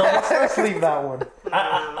 yeah. I don't know. Let's leave that one.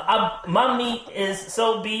 My meat is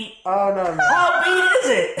so beat. Oh no. How beat is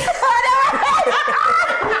it?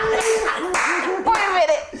 Wait a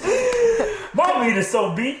minute. My meat is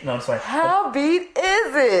so beat. No, I'm sorry. How beat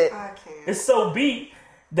is it? I can't. It's so beat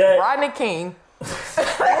that Rodney King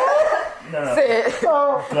no. said,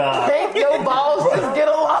 God. "Can't your balls just get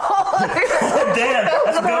along?" Damn,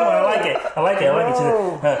 that's a good one. I like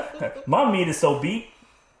it. My meat is so beat.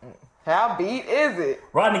 How beat is it?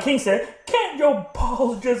 Rodney King said, "Can't your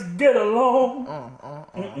balls just get along?"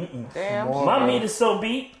 Damn. My meat is so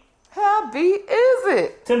beat. How beat is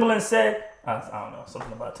it? Timberland said, I don't know,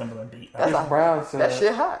 something about Timberland beat. Chris Brown said That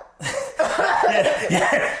shit hot.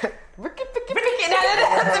 Yeah.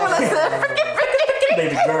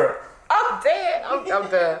 Baby girl. I'm dead. I'm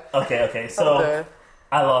done. Okay. I'm So done.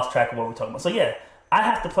 I lost track of what we're talking about. So yeah, I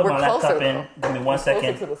have to plug We're my laptop closer, in. Give me 1 Closer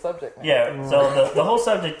second. to the subject. Man. Yeah. So the whole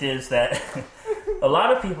subject is that a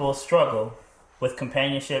lot of people struggle with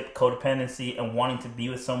companionship, codependency, and wanting to be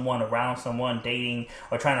with someone, around someone, dating,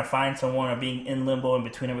 or trying to find someone, or being in limbo in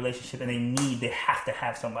between a relationship, and they have to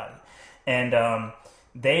have somebody, and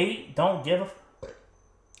they don't give a.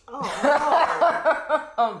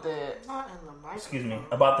 I'm dead. Not in the microphone. Excuse me,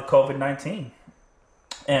 about the COVID-19,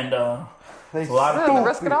 and They it's a lot of The people.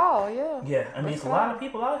 risk it all. Yeah. Yeah, I mean, it's a lot of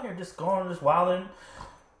people out here just wilding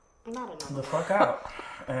Not enough. the fuck out.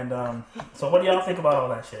 And so, what do y'all think about all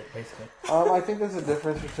that shit, basically? I think there's a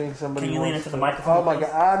difference between somebody. Can you who lean wants into the to- microphone, Oh my please?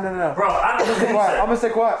 god! No. Bro, I'm I'm gonna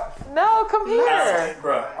stay quiet. No, come here.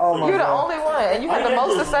 Bro, Oh my You're the god! only one, and you have the All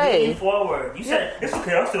most to gotta do is say. lean forward. You said it's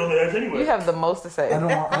okay. I'm still on the edge anyway. You have the most to say. I don't.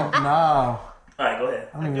 No. All right, go ahead.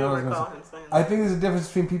 I don't even know what I was recall gonna him saying say. I think there's a difference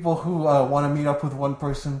between people who want to meet up with one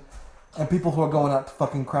person and people who are going out to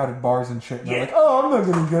fucking crowded bars and shit. And they're Yeah. like, oh, I'm not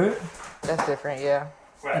gonna get it. That's different. Yeah.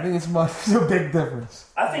 Right. I think it's a big difference.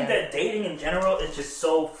 I think that dating in general is just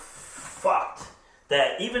so fucked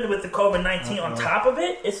that even with the COVID-19 on top of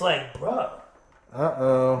it, it's like, bruh.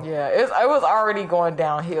 Uh-oh. Yeah. It was already going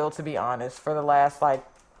downhill, to be honest, for the last like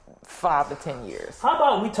 5 to 10 years. How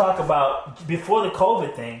about we talk about, before the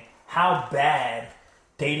COVID thing, how bad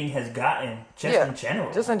dating has gotten just in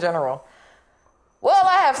general? Just in general. Well,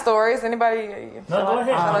 I have stories. Anybody? No, go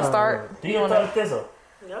ahead. Shall I start? Do your thug thizzle.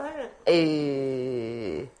 Go ahead.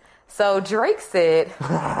 So Drake said,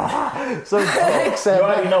 So Drake You said,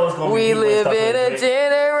 already know it's going to be we people and live stuff in like a that.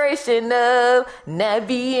 generation of not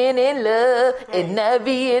being in love and not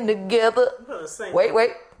being together. I'm gonna sing.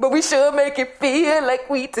 Wait. but we should make it feel like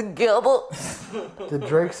we together. Did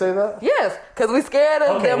Drake say that? Yes, because we scared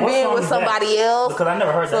of them being with somebody else. Because I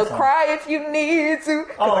never heard that So song. cry if you need to,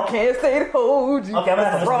 because I can't stay to hold you. Okay, I'm gonna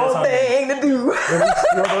have It's to the listen to wrong that thing to do.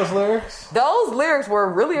 You know those lyrics? Those lyrics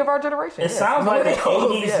were really of our generation. It sounds like an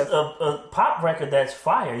Millennials, 80s yes. pop record that's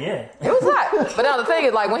fire, yeah. It was hot. But now the thing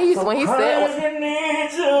is, like, when he said,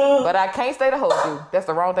 but I can't stay to hold you, that's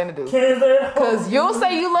the wrong thing to do. Because you'll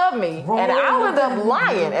say you love me, and I'll end up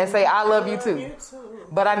lying and say I love you too.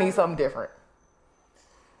 But I need something different.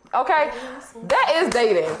 Okay? That is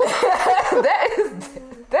dating.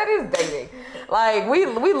 that is dating. Like, we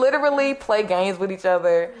literally play games with each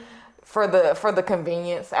other for the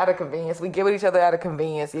convenience, out of convenience. We get with each other out of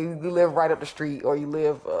convenience. You live right up the street, or you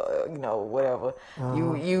live, whatever.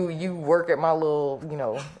 You work at my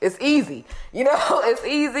little, it's easy. It's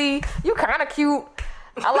easy. You kind of cute.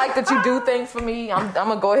 I like that you do things for me. I'm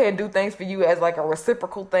gonna go ahead and do things for you as like a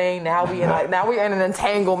reciprocal thing. Now we're in an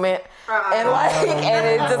entanglement, and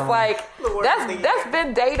it's just like that's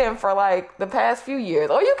been dating for like the past few years.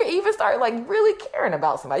 Or you can even start like really caring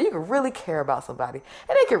about somebody. You can really care about somebody,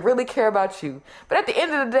 and they can really care about you. But at the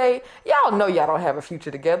end of the day, y'all know y'all don't have a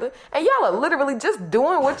future together, and y'all are literally just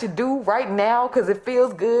doing what you do right now because it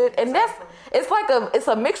feels good. And it's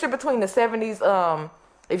a mixture between the 70s.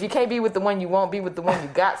 If you can't be with the one you won't, be with the one you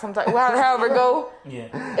got. Sometimes, however it go.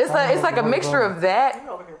 Yeah. It's like a mixture of that You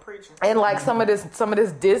over here preaching. and like some of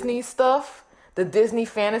this Disney stuff, the Disney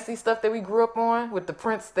fantasy stuff that we grew up on with the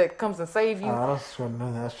prince that comes and save you. I don't swear none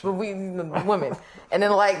of that shit. But we, the women, and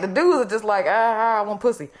then like the dudes are just like, I want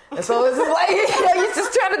pussy, and so it's just like you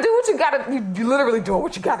just trying to do what you gotta. You literally doing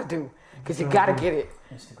what you gotta do because you gotta get it.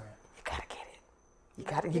 Instagram. You gotta get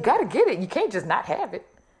it. You gotta get it. You can't just not have it.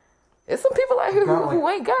 There's some people out here who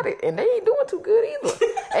ain't got it, and they ain't doing too good either.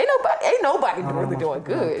 ain't nobody really doing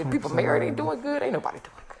good. If people married ain't doing good, ain't nobody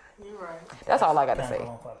doing good. You're right. That's all I gotta say Go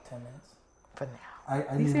on for like 10 minutes. for now.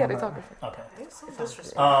 I You need see how they my- talking? Okay. It's so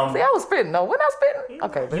disrespectful. See, I was spitting. No, we're not spitting.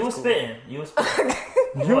 Okay, You were spitting. You were spitting.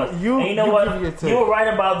 You And you know what? give your take. You were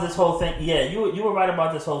right about this whole thing. Yeah, you were right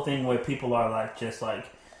about this whole thing where people are like, just like,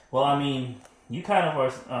 well, I mean, you kind of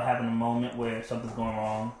are having a moment where something's going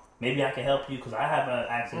wrong. Maybe I can help you because I have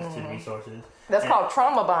access to resources. That's called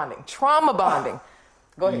trauma bonding. Trauma bonding.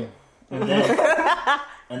 Go ahead.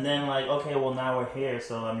 And then like, okay, well now we're here,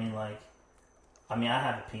 so I mean, I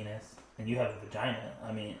have a penis and you have a vagina.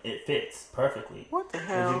 I mean, it fits perfectly. What the Would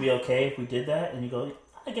hell? you be okay if we did that? And you go,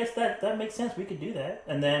 I guess that makes sense. We could do that.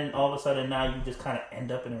 And then all of a sudden now you just kind of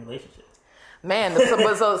end up in a relationship. Man,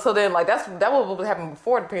 so then like that was happened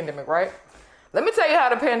before the pandemic, right? Let me tell you how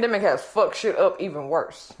the pandemic has fucked shit up even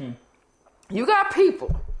worse. You got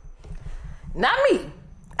people, not me.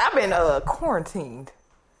 I've been quarantined.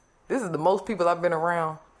 This is the most people I've been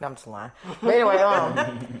around. No, I'm just lying. But anyway,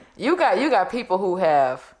 you got people who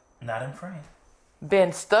have Not in frame.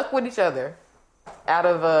 been stuck with each other out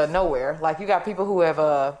of nowhere. Like you got people who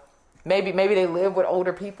have maybe they live with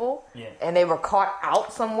older people, and they were caught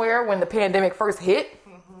out somewhere when the pandemic first hit,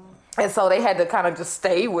 and so they had to kind of just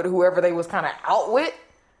stay with whoever they was kind of out with,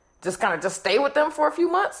 just stay with them for a few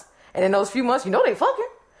months, and in those few months, they fucking.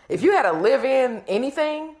 If you had to live in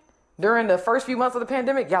anything during the first few months of the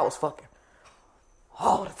pandemic, y'all was fucking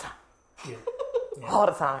all the time, all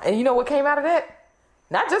the time. And you know what came out of that?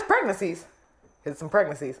 Not just pregnancies, it's some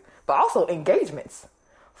pregnancies, but also engagements.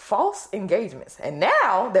 False engagements. And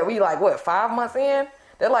now that we 5 months in,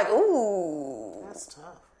 they're like, ooh. That's tough.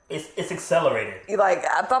 It's accelerated. Like,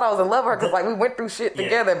 I thought I was in love with her because we went through shit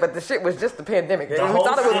together, but the shit was just the pandemic. We whole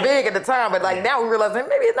thought it was shit- big at the time, but now we realize that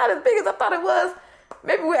maybe it's not as big as I thought it was.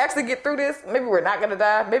 Maybe we'll actually get through this. Maybe we're not going to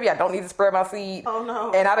die. Maybe I don't need to spread my seed. Oh,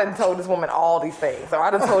 no. And I done told this woman all these things. So I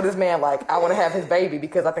done told this man, I want to have his baby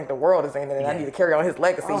because I think the world is ending and I need to carry on his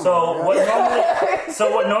legacy. So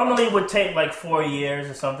what normally would take 4 years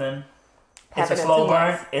or something, it's a slow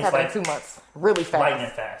burn. It's Happened in 2 months. Really fast. lightning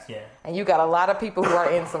fast, yeah. And you got a lot of people who are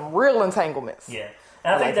in some real entanglements. Yeah.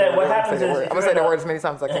 And I think that what happens is... I'm going to say the word as many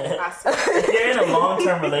times as I can. if you're in a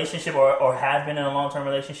long-term relationship or have been in a long-term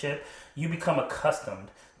relationship, you become accustomed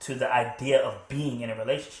to the idea of being in a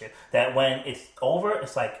relationship. That when it's over,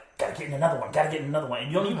 it's like, gotta get in another one.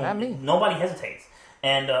 And you don't even... Nobody hesitates.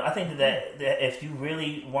 And I think that if you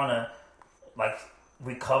really want to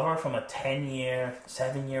recover from a 10-year,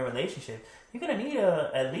 7-year relationship, you're going to need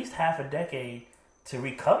at least half a decade to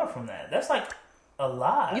recover from that. That's a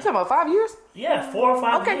lot. You talking about 5 years? Yeah, 4 or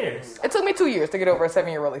 5 years. It took me 2 years to get over a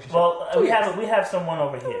 7-year relationship. Well, we have someone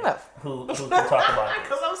over here who can talk about this.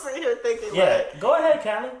 Because I'm sitting here thinking, Yeah, go ahead,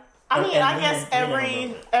 Callie. I guess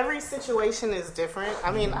every situation is different.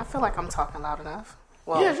 I mean, I feel like I'm talking loud enough.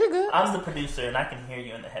 Well, yeah, you're good. I'm the producer, and I can hear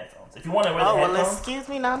you in the headphones. If you want to wear the headphones, excuse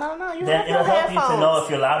me. No. You then have it'll no help headphones. you to know if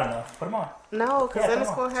you're loud enough. Put them on. No, because then it's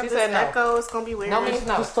going to have She this said no. echo. It's going to be weird. No means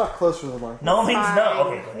no. Just talk closer to the mic. No means Fine. no.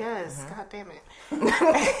 Okay, go ahead. Yes, God damn it.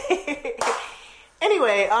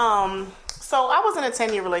 Anyway, so I was in a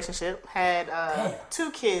 10-year relationship, had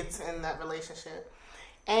 2 kids in that relationship,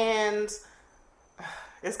 and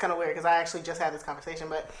it's kind of weird because I actually just had this conversation,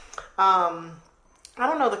 but I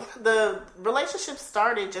don't know, the relationship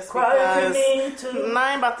started just because I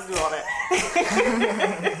ain't about to do all that.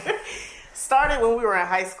 Started when we were in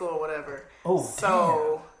high school or whatever. Oh,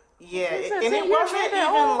 so yeah, and it wasn't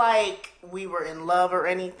even like we were in love or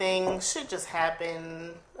anything. Shit just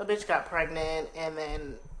happened. A bitch got pregnant, and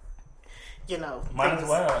then might as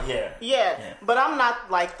well. Yeah, but I'm not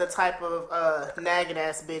like the type of nagging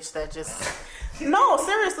ass bitch that just. No,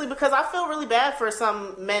 seriously, because I feel really bad for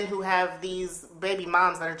some men who have these baby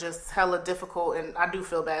moms that are just hella difficult, and I do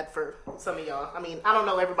feel bad for some of y'all. I mean, I don't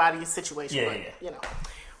know everybody's situation, but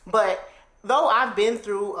But though I've been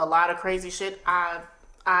through a lot of crazy shit, I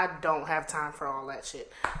don't have time for all that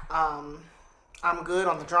shit. I'm good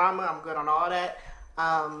on the drama. I'm good on all that.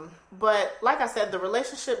 But like I said, the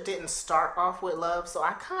relationship didn't start off with love, so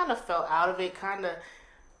I kind of fell out of it kind of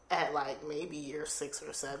at like maybe year 6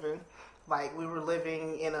 or 7. Like we were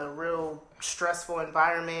living in a real stressful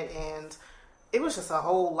environment, and it was just a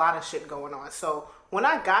whole lot of shit going on. So when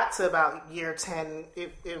I got to about year 10,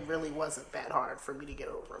 it really wasn't that hard for me to get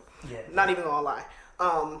over him. Yeah. Not even gonna lie.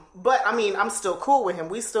 But I mean, I'm still cool with him.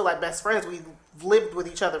 We still like best friends. We lived with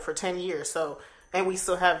each other for 10 years. So, and we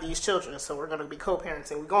still have these children. So we're going to be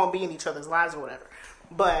co-parenting. We're going to be in each other's lives or whatever.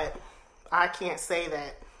 But I can't say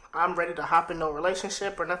that I'm ready to hop in no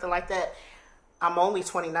relationship or nothing like that. I'm only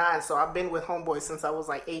 29. So I've been with homeboys since I was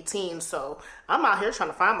like 18. So I'm out here trying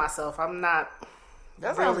to find myself. I'm not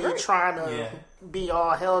really trying to be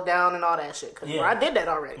all held down and all that shit. Because I did that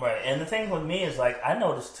already. Right. And the thing with me is like, I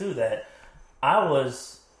noticed too that I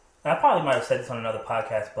probably might have said this on another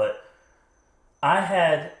podcast, but I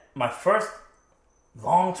had my first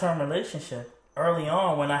long-term relationship early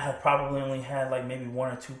on when I had probably only had like maybe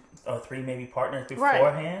 1 or 2 or 3 maybe partners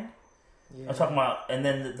beforehand. Yeah. I'm talking about, and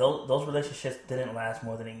then those relationships didn't last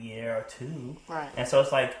more than a year or 2. Right. And so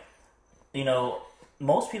it's like,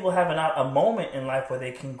 most people have a moment in life where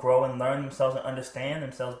they can grow and learn themselves and understand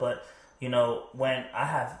themselves. But, when I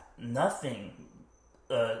have nothing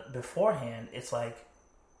beforehand, it's like,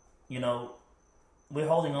 we're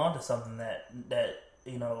holding on to something that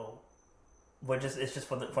it's just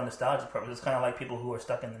for nostalgia purposes. It's kind of like people who are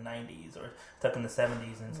stuck in the 90s or stuck in the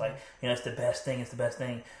 70s, and it's like, it's the best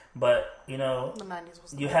thing. But, the 90s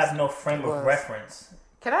was you have no frame of reference.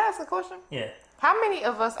 Can I ask a question? Yeah. How many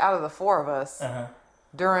of us out of the 4 of us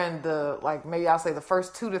during the, like, maybe I'll say the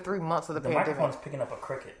first 2 to 3 months of the pandemic? The microphone's picking up a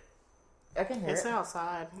cricket. I can hear it. It's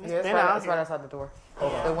outside. It's right outside the door.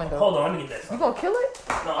 The window. Hold on, let me get that. You gonna kill it?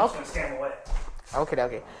 No, I'm just gonna scare him away.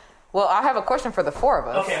 Okay. Well, I have a question for the 4 of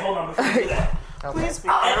us. Okay, hold on before you do that. Please be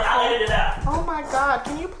careful. I'll edit it out. Oh my God,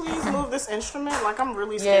 can you please move this instrument? Like, I'm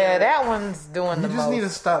really scared. Yeah, that one's doing the most. You just need to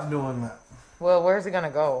stop doing that. Well, where's it gonna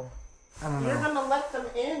go? I don't know. You're gonna let them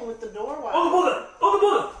in with the door wide. Oh, the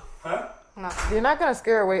booger! Huh? No. You're not gonna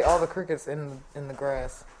scare away all the crickets in the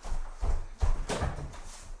grass.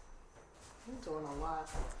 Doing a lot.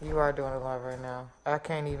 You are doing a lot right now. I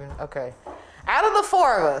can't even. Okay. Out of the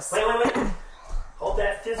 4 of us. Wait. Hold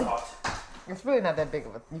that fizz hot. It's really not that big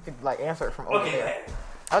of a. You could like answer it from over there. Go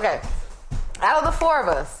ahead. Okay. Out of the 4 of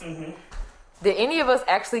us, did any of us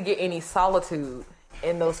actually get any solitude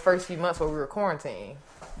in those first few months where we were quarantined?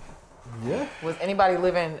 Yeah. Was anybody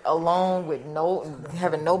living alone with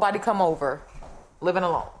having nobody come over, living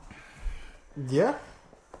alone? Yeah.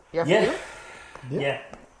 Yeah.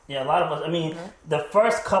 Yeah, a lot of us. I mean, the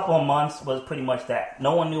first couple of months was pretty much that.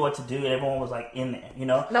 No one knew what to do. Everyone was like in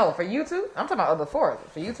there, No, for you two. I'm talking about other 4.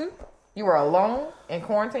 For you two, you were alone in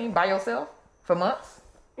quarantine by yourself for months.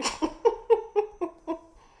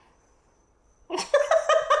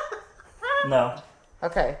 No.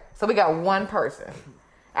 Okay, so we got 1 person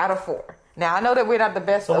out of 4. Now I know that we're not the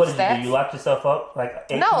best. So of what did stats. you do? You locked yourself up like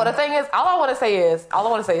 18? No, the thing is, all I want to say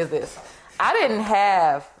is this. I didn't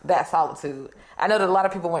have that solitude. I know that a lot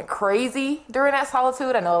of people went crazy during that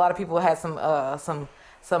solitude. I know a lot of people had some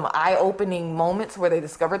eye-opening moments where they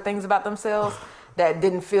discovered things about themselves that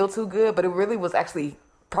didn't feel too good, but it really was actually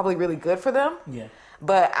probably really good for them. Yeah.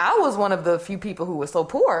 But I was one of the few people who was so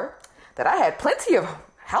poor that I had plenty of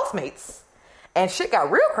housemates, and shit got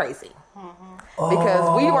real crazy.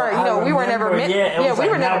 Because we were, we were never meant. Yeah, we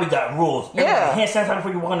were never. Now we got rules. Yeah, hand sanitizer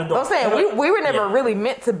before you walk in the door. I'm saying we were never really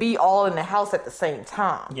meant to be all in the house at the same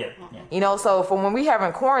time. Yeah. So from when we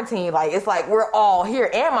having quarantine, like it's like we're all here,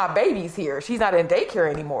 and my baby's here. She's not in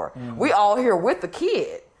daycare anymore. We all here with the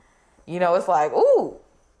kid. It's like, ooh,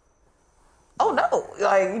 oh no,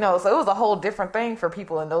 like so it was a whole different thing for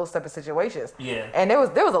people in those type of situations. Yeah, and there was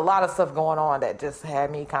a lot of stuff going on that just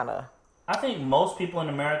had me kind of. I think most people in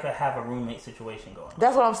America have a roommate situation going on.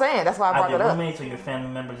 That's what I'm saying. That's why I brought it up. Roommates or your family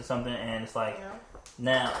members or something, and it's like,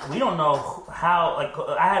 now we don't know how. Like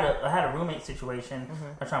I had a roommate situation.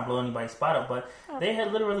 I'm not trying to blow anybody's spot up, but they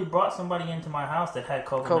had literally brought somebody into my house that had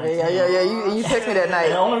COVID-19. Yeah. You texted me that night.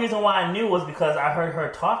 And the only reason why I knew was because I heard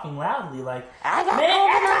her talking loudly, like, I got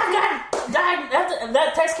after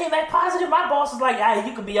that text came back positive. My boss was like,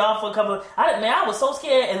 you could be off for a couple. I was so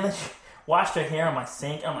scared, and then she washed her hair in my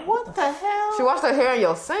sink. I'm like, what the hell? She washed her hair in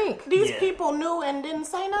your sink. These people knew and didn't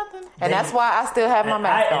say nothing. And that's why I still have my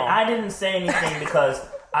mask on. I didn't say anything because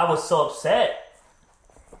I was so upset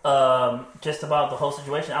just about the whole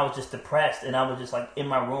situation. I was just depressed, and I was just like in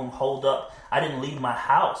my room, holed up. I didn't leave my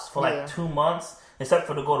house for like 2 months, except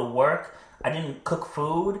for to go to work. I didn't cook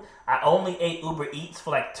food. I only ate Uber Eats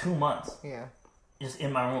for like 2 months. Yeah. Just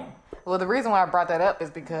in my room. Well, the reason why I brought that up is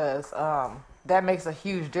because that makes a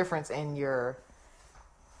huge difference in your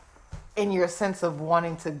sense of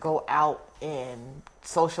wanting to go out and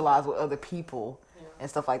socialize with other people and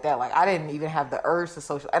stuff like that. Like I didn't even have the urge to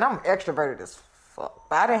socialize, and I'm extroverted as fuck,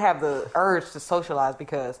 but I didn't have the urge to socialize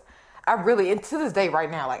because I really, and to this day right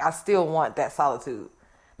now, like I still want that solitude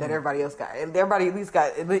that everybody else got, and everybody at least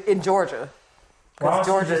got in Georgia, because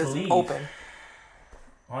Georgia is open.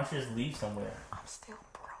 Why don't you just leave somewhere? I'm still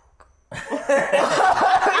broke.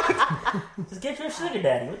 Just get your sugar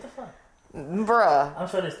daddy. What the fuck? Bruh. I'm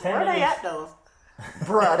sure there's 10 Where niggas. they at those?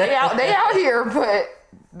 Bruh, they out here, but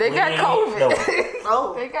they got COVID.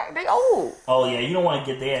 Oh. They old. Oh yeah, you don't want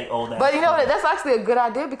to get their old. But that's actually a good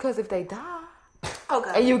idea because if they die,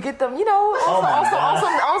 okay, and you get them,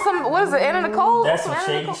 on some what is it, Anna Nicole? That's some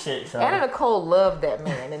shady shit, son. Anna Nicole loved that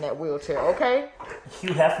man in that wheelchair. Okay,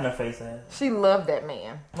 Hugh Hefner face ass. she loved that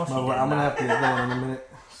man. I'm gonna have to get going in a minute.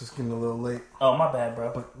 It's just getting a little late. Oh my bad,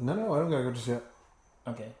 bro. But no, I don't gotta go just yet.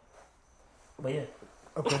 Okay. But yeah.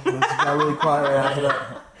 Okay, let's got really quiet after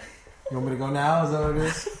that. You want me to go now? Is that what it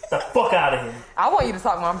is? Get the fuck out of here. I want you to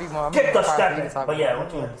talk more. I'm more. Get the step. But yeah,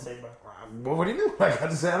 what you have to say, bro? What do you do? Like I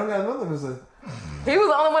just said, I don't got nothing to say. He was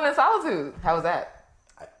the only one in solitude. How was that?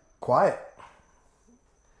 Quiet.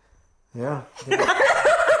 Yeah. Did you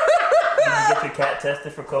get your cat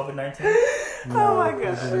tested for COVID-19? No, oh my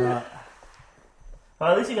gosh. I did not.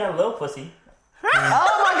 Well, at least you got a little pussy. Oh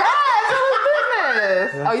my God! Tell his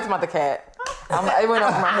business. Yeah. Oh, you talking about the cat? It went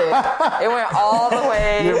over my head. It went all the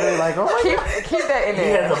way. You're really like, oh my God. Keep that in there.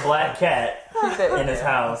 He has a black cat in his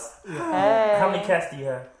house. Hey. How many cats do you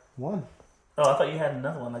have? One. Oh, I thought you had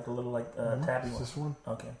another one, like a little tabby one. Just one.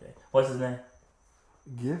 Okay. What's his name?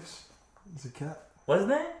 Gibbs. It's a cat. What's his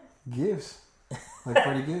name? Gibbs. Like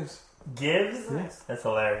Freddie Gibbs. Gibbs? Yes. That's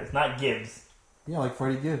hilarious. Not Gibbs. Yeah, like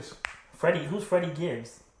Freddie Gibbs. Who's Freddie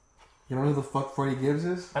Gibbs? You don't know who the fuck Freddie Gibbs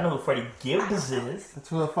is? I know who Freddie Gibbs is. That's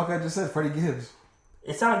who the fuck I just said, Freddie Gibbs.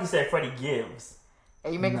 It sounded like you said Freddie Gibbs.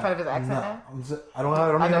 Are you making fun of his accent now? I don't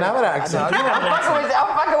even have an accent. I'm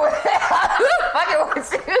fucking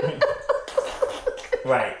with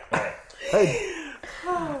you. Right. Hey.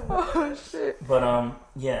 Oh shit. But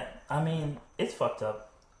yeah. I mean, it's fucked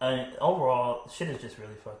up. Overall, shit is just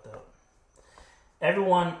really fucked up.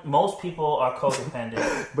 Most people are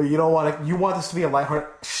codependent. But you don't want to. You want this to be a lighthearted.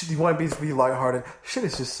 You want this to be lighthearted. Shit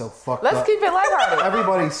is just so fucked up. Let's keep it lighthearted.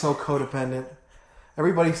 Everybody's so codependent.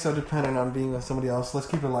 Everybody's so dependent on being with somebody else. Let's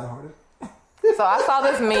keep it lighthearted. So I saw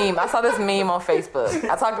this meme on Facebook.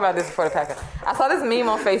 I talked about this before the podcast. I saw this meme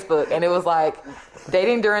on Facebook, and it was like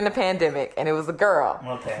dating during the pandemic, and it was a girl.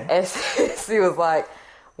 Okay. And she was like,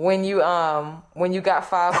 when you got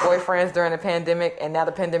 5 boyfriends during the pandemic, and now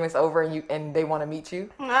the pandemic's over, and they want to meet you,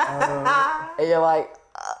 and you're like.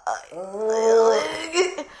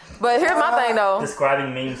 But here's my thing though.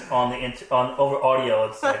 Describing memes on over audio.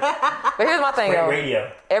 It's like, but here's my thing though.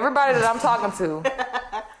 Radio. Everybody that I'm talking to,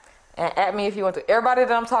 and at me if you want to. Everybody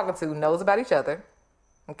that I'm talking to knows about each other.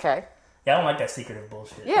 Okay. Yeah, I don't like that secretive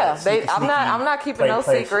bullshit. Yeah, I'm not keeping no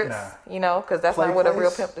secrets. Nah. Because that's not what a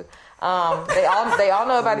real pimp do. They all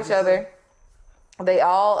know about each other. They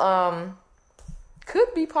all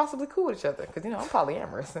could be possibly cool with each other because I'm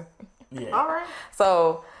polyamorous. Yeah. All right.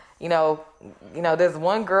 So, there's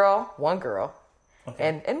one girl,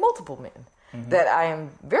 okay. and multiple men. that I am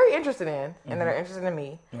very interested in and that are interested in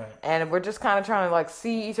me. Right. And we're just kind of trying to like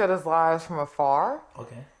see each other's lives from afar.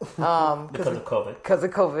 Okay. Because of COVID. Because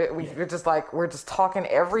of COVID. We're just talking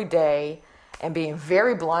every day and being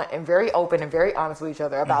very blunt and very open and very honest with each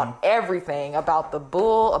other about everything, about the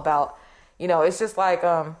bull, about, it's just like,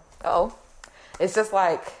 it's just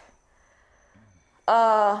like,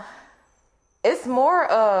 it's more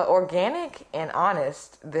organic and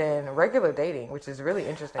honest than regular dating, which is really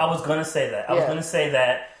interesting. I was gonna say that. I was gonna say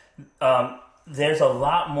that there's a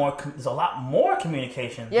lot more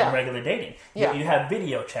communication than regular dating. You have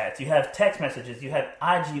video chats, you have text messages, you have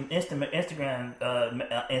IG, Instagram,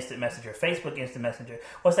 instant messenger, Facebook instant messenger.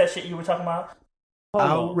 What's that shit you were talking about?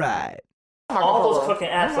 All right. All those fucking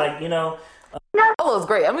apps, Polo's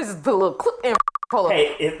great. I'm gonna just put a little clip in. Polo.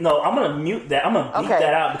 Hey, I'm gonna mute that. I'm gonna beat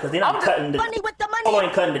that out because they're not cutting the money with the money. Polo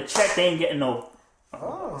ain't cutting the check. They ain't getting no.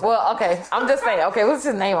 Oh. Well, okay. I'm just saying. Okay, what's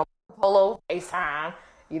his name? Polo, FaceTime,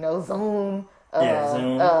 Zoom. Zoom.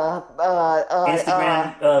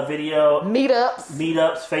 Instagram video.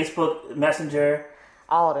 Meetups. Facebook Messenger.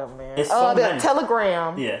 All of them, man. It's so many.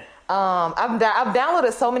 Telegram. Yeah. I've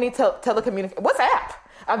downloaded so many telecommunications. WhatsApp.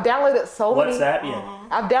 I've downloaded so many. WhatsApp, yeah.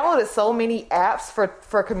 I've downloaded so many apps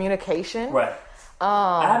for communication. Right.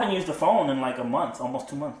 I haven't used the phone in like a month, almost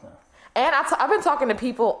 2 months now. And I've been talking to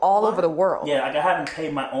people all over the world. Yeah, I haven't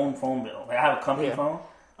paid my own phone bill. I have a company phone,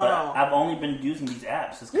 but I've only been using these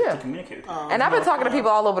apps to communicate with people. And I've been talking to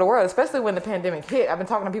people all over the world, especially when the pandemic hit. I've been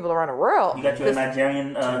talking to people around the world. You got your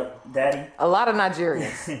Nigerian daddy? A lot of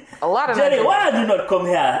Nigerians. A lot of Jerry, Nigerians. why did you not come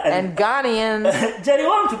here? And Ghanaians. Jerry,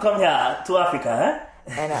 why don't you come here to Africa,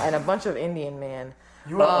 huh? And a bunch of Indian men.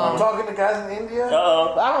 You talking to guys in India? I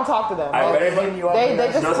don't talk to them. They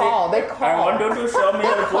just call. They call. I want you to show me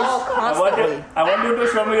your pussy. I want you to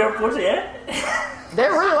show me your pussy, yeah?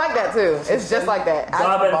 They're really like that too. It's just like that.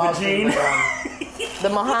 Bob and Virgin. The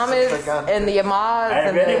Mohammeds and the Ahmads. I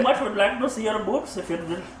very much would like to see your boobs if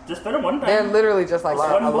you just spend one time. They're literally just like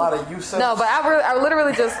that. A lot of Yusuf. No, but I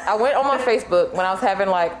literally I went on my Facebook when I was having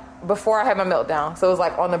before I had my meltdown. So it was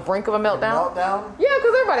like on the brink of a meltdown. Meltdown? Yeah,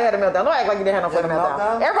 because everybody had a meltdown. Don't act like you didn't have no fucking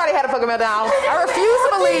meltdown. Everybody had a fucking meltdown. I refuse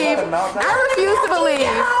to believe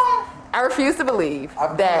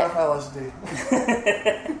that.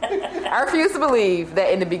 I refuse to believe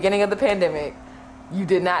that in the beginning of the pandemic, you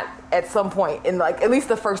did not, at some point, in at least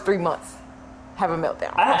the first 3 months, have a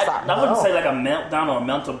meltdown. I wouldn't say like a meltdown or a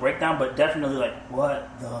mental breakdown, but definitely like, what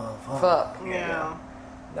the fuck? Yeah.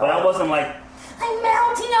 But I wasn't like, I'm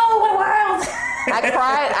melting over the world. I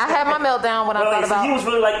cried. I had my meltdown when I thought about. He was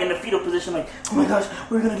really like in the fetal position, like, oh my gosh,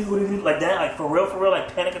 we're gonna do what we do, like that, like for real,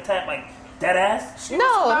 like panic attack, like dead ass. No,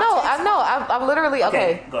 I know. I'm literally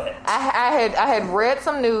okay. Go ahead. I had read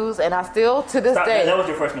some news, and I still to this day. That was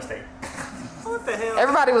your first mistake. What the hell?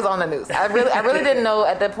 Everybody was on the news. I really didn't know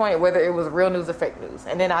at that point whether it was real news or fake news.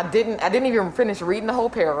 And then I didn't even finish reading the whole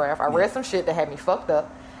paragraph. I read some shit that had me fucked up.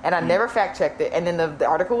 And I never fact checked it, and then the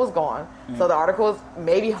article was gone. So the article was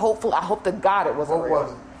maybe hopeful. I hope to God it wasn't real. What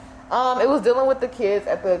was it? It was dealing with the kids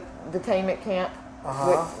at the detainment camp.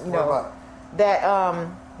 What about?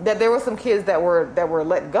 That there were some kids that were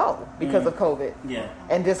let go because of COVID. Yeah.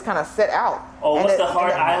 And just kind of set out. Oh, what's the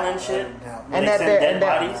Hart Island shit? And that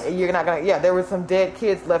you're not gonna. Yeah, there were some dead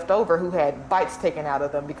kids left over who had bites taken out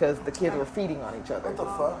of them because the kids were feeding on each other. What the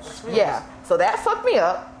fuck? Yeah. So that fucked me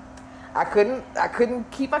up. I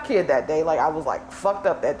couldn't keep my kid that day. Like, I was like fucked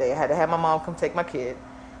up that day. I had to have my mom come take my kid,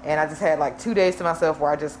 and I just had like 2 days to myself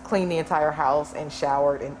where I just cleaned the entire house and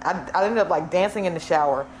showered, and I ended up like dancing in the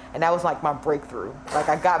shower, and that was like my breakthrough. Like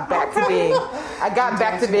I got back to being okay.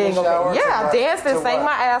 Yeah, I danced and sang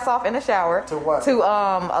my ass off in the shower. To what? To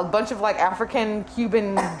a bunch of like African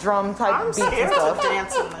Cuban drum type beats and stuff.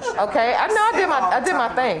 Dance in the shower. Okay, I did my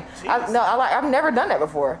thing. I've never done that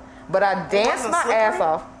before, but I danced my ass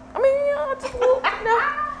off. I mean,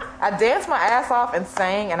 I danced my ass off and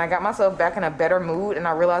sang, and I got myself back in a better mood, and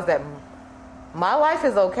I realized that my life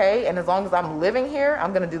is okay, and as long as I'm living here,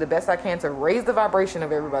 I'm going to do the best I can to raise the vibration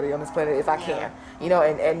of everybody on this planet if I can.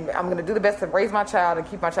 And I'm going to do the best to raise my child and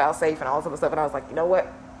keep my child safe and all this other stuff. And I was like, you know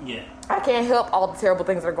what? Yeah. I can't help all the terrible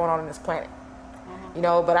things that are going on this planet.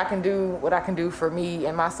 But I can do what I can do for me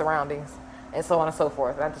and my surroundings, and so on and so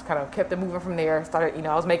forth. And I just kind of kept it moving from there. Started,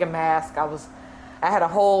 I was making masks. I had a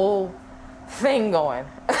whole thing going.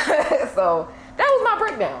 So that was my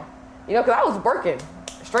breakdown. Because I was working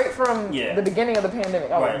straight from the beginning of the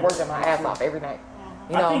pandemic. I was working my ass off every night.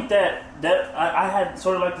 I think that I had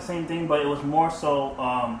sort of like the same thing, but it was more so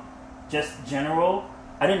just general.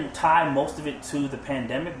 I didn't tie most of it to the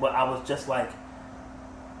pandemic, but I was just like...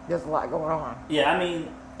 There's a lot going on. Yeah, I mean,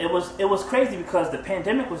 it was crazy because the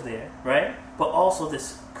pandemic was there, right? But also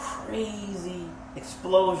this crazy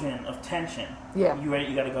explosion of tension. Yeah. You ready?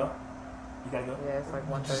 You gotta go. You gotta go. Yeah, it's like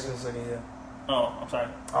 1:30. Yeah. Oh, I'm sorry.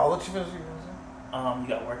 I'll let you finish. You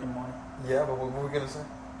got work in the morning. Yeah, but what were we gonna say?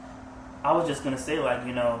 I was just gonna say, like,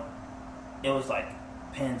 you know, it was like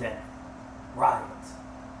pandemic, riots,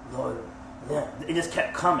 loyalty. Yeah, it just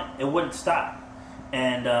kept coming. It wouldn't stop,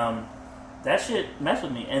 and that shit messed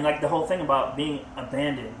with me. And like the whole thing about being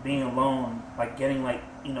abandoned, being alone, like getting like,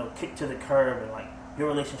 you know, kicked to the curb, and like your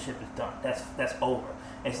relationship is done. That's over.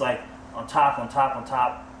 It's like on top.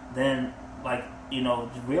 Then like, you know,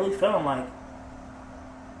 just really feeling like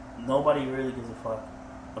nobody really gives a fuck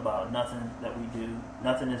about nothing that we do.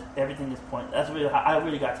 Everything is pointless. That's really how I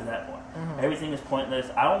really got to that point. Mm-hmm. Everything is pointless.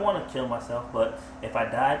 I don't want to kill myself, but if I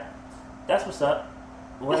died, that's what's up.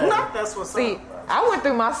 Whatever. That's what's See, up. I went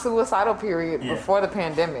through my suicidal period before the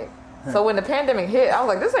pandemic. So when the pandemic hit, I was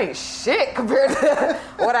like, this ain't shit compared to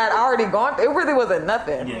what I'd already gone through. It really wasn't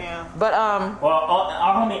nothing. Yeah. But well,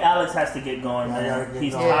 our homie Alex has to get going, man.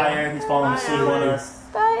 He's tired. He's falling asleep on us.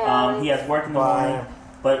 He has work in the morning.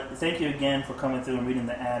 But thank you again for coming through and reading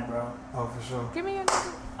the ad, bro. Oh, for sure. Give me your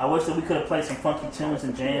number. I wish that we could have played some funky tunes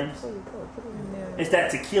and jams. It's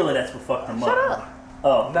that tequila that's what fucked them up. Shut up.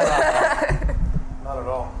 Oh. Not at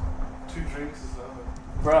all. 2 drinks is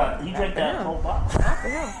Bruh, you drink that whole bottle.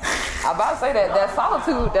 I'm about to say that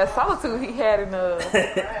solitude he had in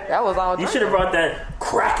that was all. You should have brought that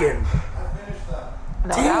Kraken. I finished that.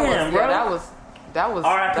 No, Damn, bro. That was.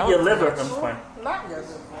 R.I.P. your liver. I'm just playing. Not your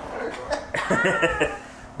liver.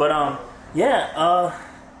 But I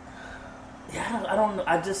don't know.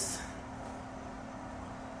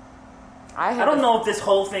 I don't know if this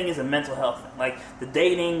whole thing is a mental health thing. Like the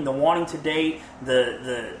dating, the wanting to date,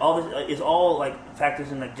 the all this is all like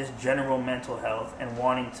factors in like just general mental health and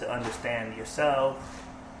wanting to understand yourself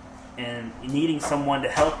and needing someone to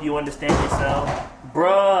help you understand yourself,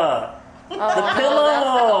 bruh. The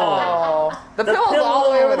pillow. The pillow's all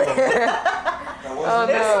the way over there. Oh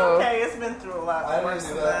no. It's okay. It's been through a lot worse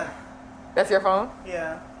than that. That's your phone?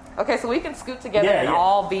 Yeah. Okay, so we can scoot together and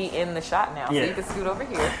all be in the shot now. So you can scoot over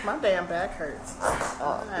here. My damn back hurts.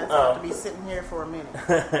 I have to be sitting here for a minute.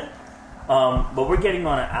 But we're getting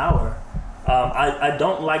on an hour. I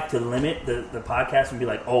don't like to limit the podcast and be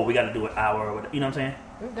like, oh, we got to do an hour or whatever. You know what I'm saying?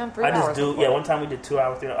 We've done 3 hours. One time we did 2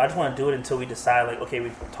 hours, 3 hours. I just want to do it until we decide, like, okay,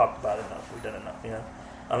 we've talked about it enough. We've done enough, you know?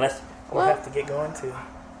 Unless we have to get going too.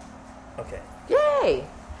 Okay. Yay!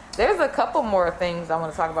 There's a couple more things I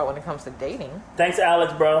want to talk about when it comes to dating. Thanks,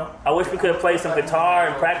 Alex, bro. I wish we could have played some guitar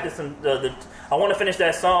and practiced some. I want to finish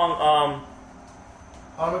that song.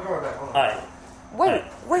 I'm gonna go right back. Hold on. All right.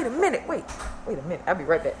 Wait a minute. Wait a minute. I'll be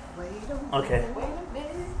right back. Okay.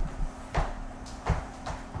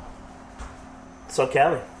 So,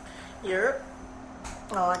 Callie. You're.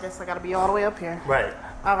 Oh, I guess I gotta be all the way up here. Right.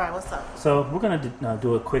 All right. What's up? So we're gonna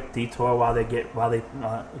do a quick detour while they get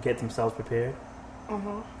themselves prepared.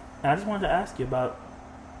 Mm-hmm. And I just wanted to ask you about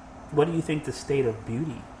what do you think the state of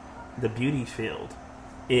beauty, the beauty field,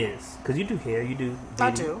 is? Because you do hair, you do beauty,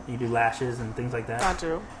 I do. You do lashes and things like that. I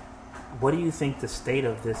do. What do you think the state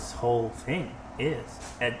of this whole thing is?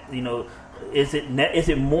 And is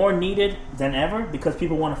it more needed than ever because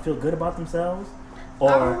people want to feel good about themselves,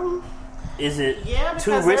 or is it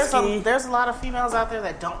too risky? There's a lot of females out there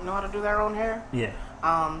that don't know how to do their own hair. Yeah.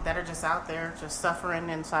 That are just out there, just suffering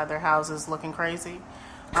inside their houses, looking crazy.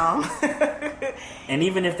 And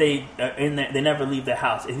even if they are in there, they never leave their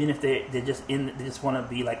house. Even if they just want to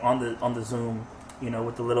be like on the Zoom,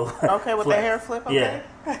 with the little with the hair flip. Okay.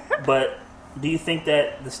 Yeah. But do you think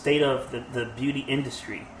that the state of the beauty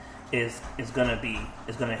industry is gonna?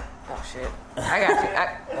 Oh shit! I got you.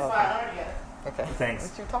 It's fine. I already got it. Okay. Thanks.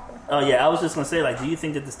 What you talking about? Oh yeah, I was just gonna say, like, do you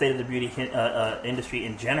think that the state of the beauty industry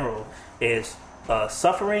in general is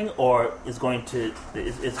suffering, or is going to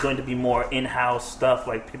be more in-house stuff,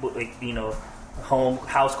 like people home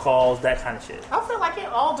house calls, that kind of shit? I feel like it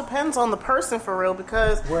all depends on the person for real,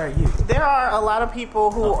 because where are you? There are a lot of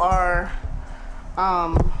people who are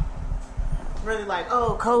really like,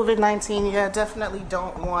 oh, COVID-19, yeah, definitely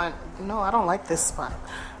don't want. No, I don't like this spot.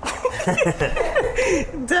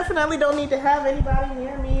 Definitely don't need to have anybody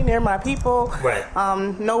near me, near my people. Right.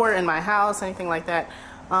 Nowhere in my house, anything like that.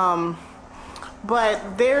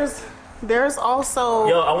 But there's also.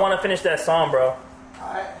 Yo, I want to finish that song, bro.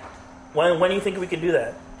 Alright. When do you think we can do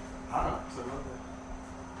that? I don't know.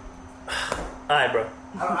 Alright, bro.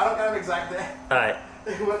 I don't got an exact day. Alright.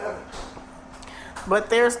 Whatever. But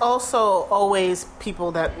there's also always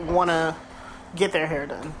people that want to get their hair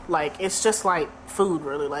done. Like, it's just like food,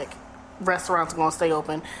 really. Like, restaurants are going to stay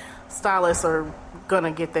open. stylists are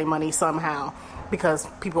gonna get their money somehow because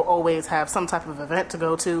people always have some type of event to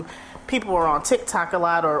go to. People are on TikTok a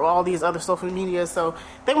lot or all these other social media, so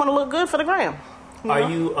they want to look good for the gram. Are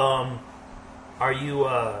you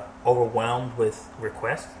overwhelmed with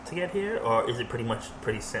requests to get here, or is it pretty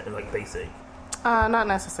like basic? Not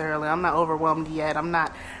necessarily. I'm not overwhelmed yet. I'm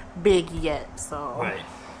not big yet, so. Right.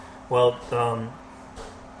 Well,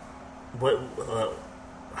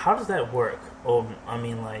 how does that work? I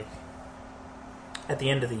mean, like, at the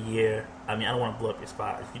end of the year, I don't want to blow up your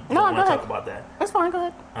spot. If you don't want to talk about that. That's fine, go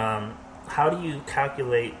ahead. How do you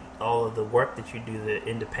calculate all of the work that you do, the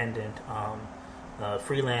independent,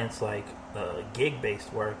 freelance, like,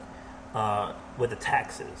 gig-based work, with the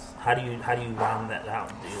taxes? How do you round that out?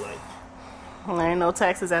 Do you, like... There ain't no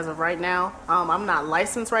taxes as of right now. I'm not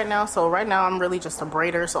licensed right now, so right now I'm really just a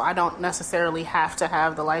braider, so I don't necessarily have to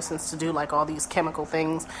have the license to do like all these chemical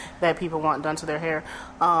things that people want done to their hair.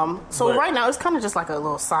 Right now it's kind of just like a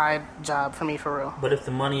little side job for me, for real. But if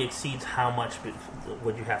the money exceeds how much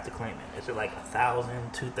would you have to claim it? Is it like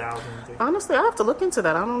 1,000, 2,000? Honestly, I have to look into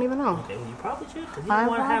that. I don't even know. Okay, well, you probably should, because you don't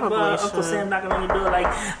want to have Uncle Sam knocking on your door like,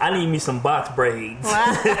 I need me some box braids.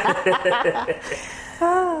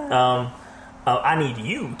 I need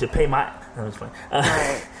you to pay my. No, it's fine.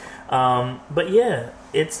 Right. But yeah,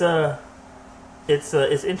 it's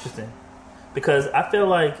interesting because I feel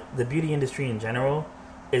like the beauty industry in general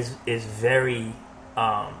is very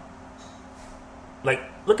like,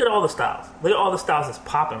 look at all the styles. Look at all the styles that's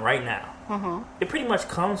popping right now. Mm-hmm. It pretty much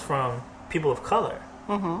comes from people of color.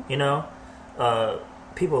 Mm-hmm. You know,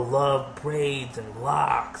 people love braids and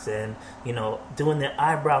locks and, you know, doing their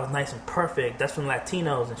eyebrows nice and perfect. That's from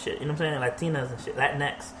Latinos and shit. You know what I'm saying? Latinas and shit.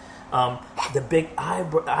 Latinx. The big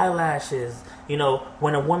eyelashes. You know,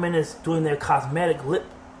 when a woman is doing their cosmetic lip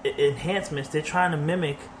enhancements, they're trying to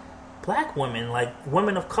mimic black women, like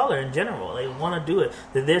women of color in general. They want to do it.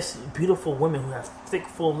 There's beautiful women who have thick,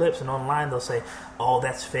 full lips, and online they'll say, oh,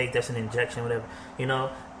 that's fake, that's an injection, whatever. You know?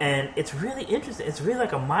 And it's really interesting. It's really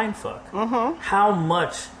like a mind fuck. Mm-hmm. How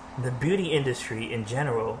much the beauty industry in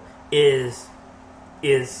general is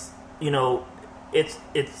you know, it's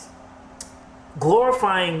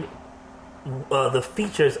glorifying the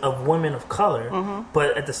features of women of color, mm-hmm.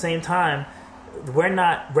 but at the same time, we're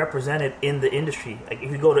not represented in the industry. Like, if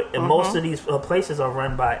you go to mm-hmm. most of these places are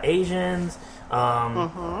run by Asians,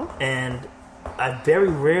 mm-hmm. and I very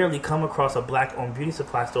rarely come across a black-owned beauty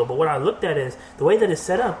supply store. But what I looked at is the way that it's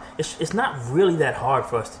set up. It's not really that hard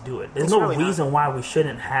for us to do it. There's no reason why we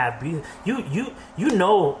shouldn't have beauty. You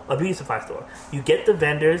know a beauty supply store. You get the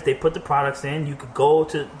vendors. They put the products in. You could go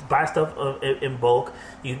to buy stuff in bulk.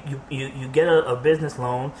 You get a business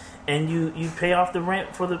loan, and you pay off the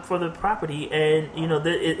rent for the property. And you know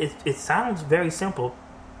it sounds very simple.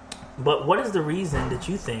 But what is the reason that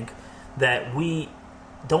you think that we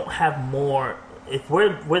don't have more? If we're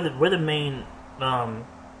the main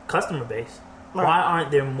customer base, right, why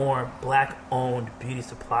aren't there more black owned beauty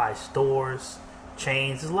supply stores,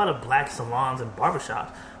 chains? There's a lot of black salons and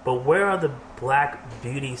barbershops, but where are the black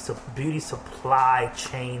beauty supply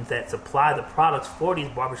chains that supply the products for these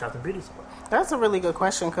barbershops and beauty supplies? That's a really good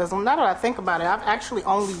question, because now that I think about it, I've actually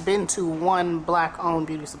only been to one black owned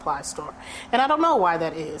beauty supply store, and I don't know why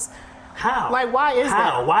that is. How? Like, why is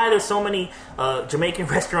that? Why are there so many Jamaican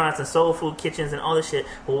restaurants and soul food kitchens and all this shit?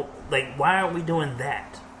 Well, like, why aren't we doing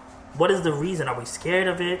that? What is the reason? Are we scared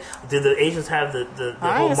of it? Do the Asians have the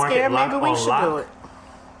whole market locked on lock? Do it.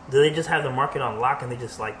 Do they just have the market on lock and they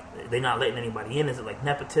just, like, they're not letting anybody in? Is it like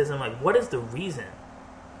nepotism? Like, what is the reason?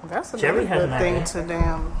 That's a really good thing to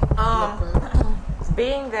damn.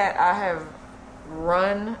 Being that I have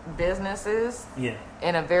run businesses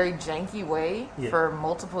in a very janky way for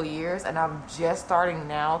multiple years, and I'm just starting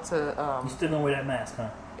now to. You still gonna wear that mask, huh?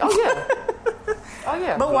 Oh yeah. Oh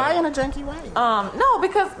yeah. But why in a janky way? No,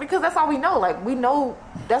 because that's all we know. Like, we know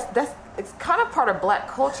that's it's kind of part of black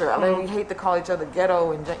culture. I mean, we hate to call each other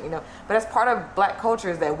ghetto and but that's part of black culture,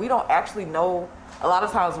 is that we don't actually know. A lot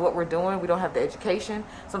of times what we're doing, we don't have the education.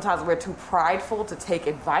 Sometimes we're too prideful to take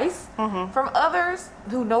advice from others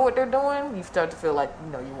who know what they're doing. You start to feel like,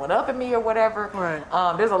 you want up at me or whatever. Right.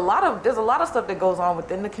 There's a lot of stuff that goes on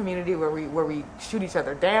within the community where we shoot each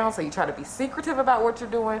other down. So you try to be secretive about what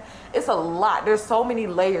you're doing. It's a lot. There's so many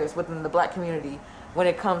layers within the black community when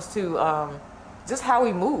it comes to just how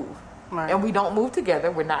we move. Right. And we don't move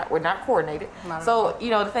together. We're not coordinated. So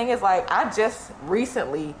the thing is, like, I just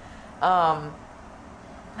recently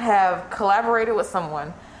have collaborated with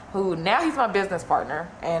someone who now he's my business partner,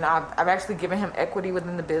 and I've actually given him equity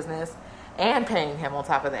within the business and paying him on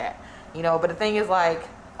top of that. But the thing is, like,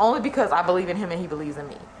 only because I believe in him and he believes in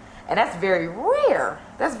me. And that's very rare.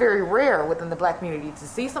 That's very rare within the black community to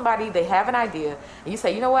see somebody, they have an idea, and you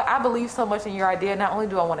say, you know what, I believe so much in your idea. Not only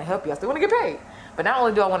do I want to help you, I still want to get paid. But not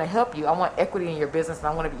only do I want to help you, I want equity in your business, and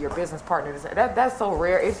I want to be your business partner. That's so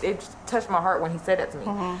rare. It touched my heart when he said that to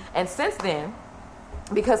me. And since then,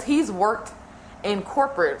 because he's worked in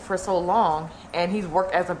corporate for so long, and he's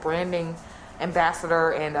worked as a branding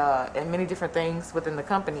ambassador and many different things within the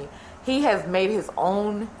company, he has made his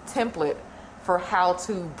own template for how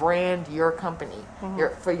to brand your company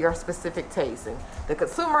for your specific taste, and the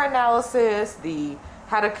consumer analysis, the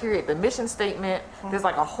how to create the mission statement. There's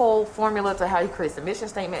like a whole formula to how he creates the mission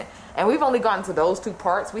statement, and we've only gotten to those two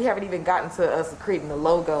parts. We haven't even gotten to us creating the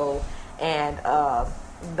logo and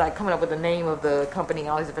like coming up with the name of the company and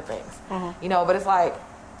all these different things. You know, but it's like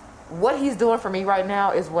what he's doing for me right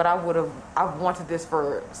now is what I've wanted this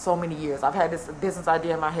for so many years. I've had this business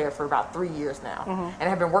idea in my head for about 3 years now, and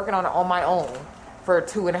I've been working on it on my own for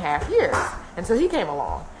 2.5 years until he came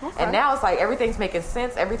along. And now it's like everything's making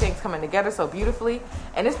sense, everything's coming together so beautifully,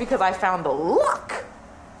 and it's because I found the luck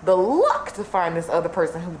to find this other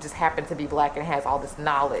person who just happened to be black and has all this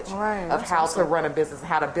knowledge of how to run a business and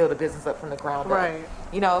how to build a business up from the ground up.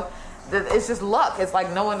 You know, it's just luck. It's like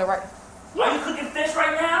knowing the right. Are you cooking fish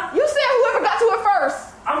right now? You said whoever got to it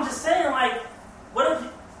first. I'm just saying, like, what if you...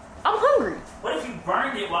 I'm hungry. What if you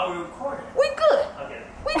burned it while we were recording? We good. Okay.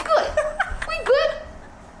 We good. We good.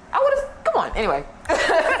 I would have... Come on. Anyway.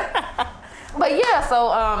 But yeah,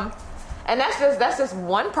 so, and that's just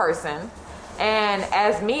one person. And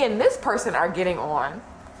as me and this person are getting on,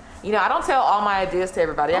 you know, I don't tell all my ideas to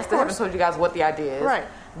everybody. I still haven't told you guys what the idea is. Right.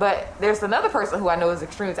 But there's another person who I know is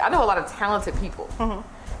extremely... I know a lot of talented people.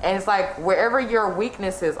 And it's like wherever your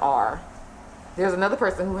weaknesses are, there's another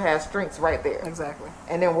person who has strengths right there. Exactly.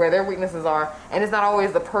 And then where their weaknesses are, and it's not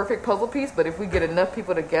always the perfect puzzle piece, but if we get enough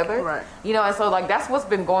people together, you know, and so like that's what's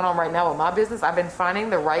been going on right now with my business. I've been finding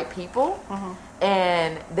the right people,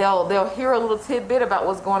 and they'll hear a little tidbit about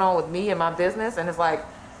what's going on with me and my business, and it's like,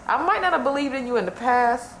 I might not have believed in you in the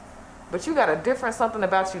past, but you got a different something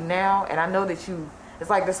about you now, and I know that you, it's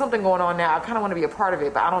like there's something going on now. I kind of want to be a part of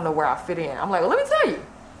it, but I don't know where I fit in. I'm like, well, let me tell you.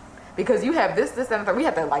 Because you have this, and that. We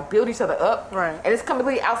have to like build each other up, and it's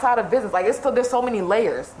completely outside of business. Like there's so many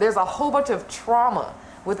layers. There's a whole bunch of trauma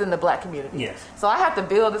within the black community. Yes. So I have to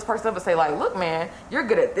build this person up and say like, look, man, you're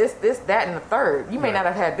good at this, that, and the third. You may not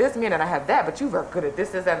have had this, you may not have that, but you are good at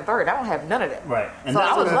this, that, and the third. I don't have none of that. Right. And so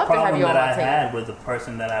that's I would love to have you on my team. I had with the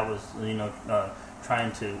person that I was, you know,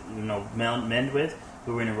 trying to, you know, mend with.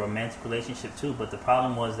 We were in a romantic relationship too, but the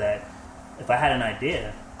problem was that if I had an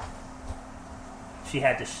idea,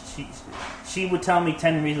 she would tell me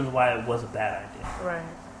 10 reasons why it was a bad idea.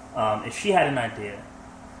 Right. If she had an idea,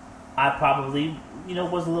 I probably, you know,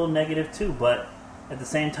 was a little negative too. But at the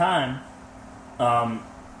same time,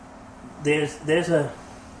 there's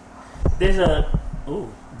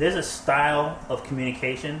a style of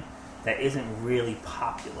communication that isn't really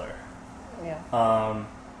popular. Yeah.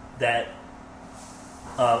 That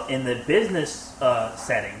in the business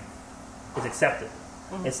setting is accepted.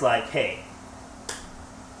 It's like, hey.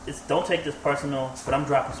 Don't take this personal, but I'm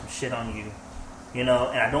dropping some shit on you, you know,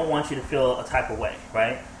 and I don't want you to feel a type of way,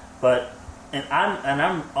 right? But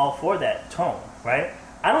I'm all for that tone, right?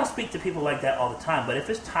 I don't speak to people like that all the time, but if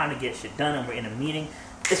it's time to get shit done and we're in a meeting,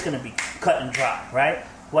 it's gonna be cut and dry, right?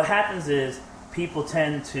 What happens is people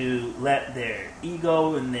tend to let their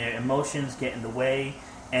ego and their emotions get in the way,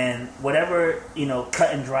 and whatever, you know,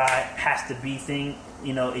 cut and dry has to be thing,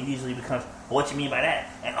 you know, it usually becomes, what you mean by that?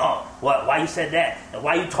 And why you said that? And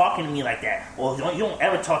why you talking to me like that? Well, you don't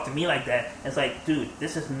ever talk to me like that. And it's like, dude,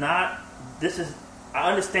 I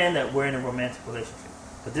understand that we're in a romantic relationship,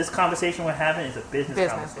 but this conversation we're having is a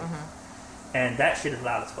business conversation. And that shit is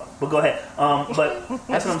loud as fuck. But go ahead. But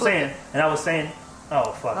that's what I'm saying. And I was saying,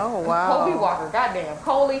 oh, fuck. Oh, wow. Coley Walker, goddamn.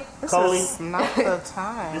 Coley. This is not the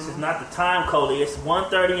time. This is not the time, Coley. It's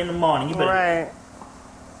 1:30 in the morning. You better...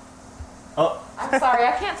 Oh. I'm sorry,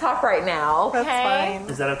 I can't talk right now, okay? That's fine.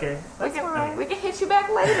 Is that okay? We can hit you back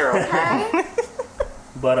later, okay?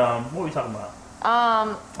 But, what were we talking about?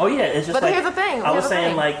 Oh yeah, it's just. But like, here's the thing. I was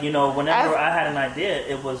saying, like, you know, whenever I had an idea,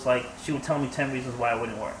 it was like she would tell me 10 reasons why it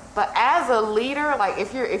wouldn't work. But as a leader, like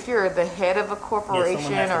if you're the head of a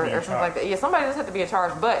corporation or something like that, somebody does have to be in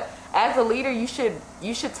charge. But as a leader, you should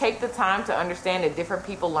take the time to understand that different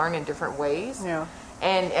people learn in different ways. Yeah.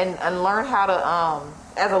 And learn how to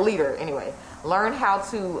as a leader anyway, learn how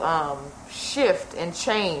to shift and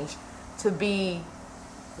change to be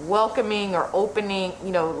welcoming or opening.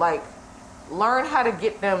 You know, like. Learn how to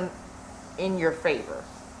get them in your favor.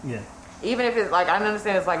 Yeah. Even if it's like, I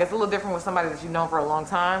understand it's like, it's a little different with somebody that you've known for a long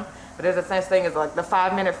time. But but there's a such thing as like the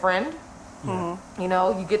 5-minute friend. You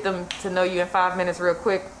know, you get them to know you in 5 minutes real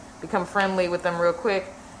quick, become friendly with them real quick.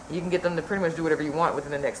 You can get them to pretty much do whatever you want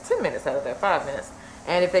within the next 10 minutes out of that 5 minutes.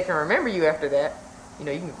 And if they can remember you after that, you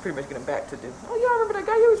know, you can pretty much get them back to do, oh, y'all remember that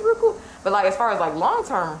guy? He was real cool. But like, as far as like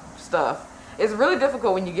long-term stuff, it's really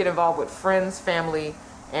difficult when you get involved with friends, family,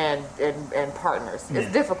 and partners.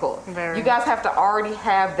 It's difficult. Very. You guys have to already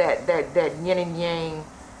have that yin and yang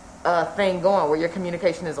thing going, where your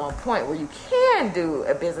communication is on point, where you can do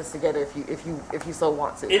a business together if you so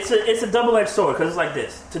want to. It's a double-edged sword, because it's like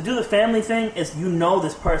this. To do the family thing is, you know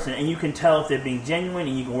this person and you can tell if they're being genuine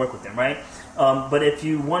and you can work with them, right? But if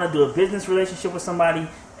you want to do a business relationship with somebody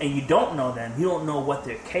and you don't know them, you don't know what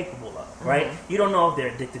they're capable of, right? You don't know if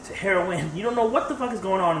they're addicted to heroin. You don't know what the fuck is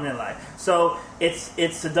going on in their life. So it's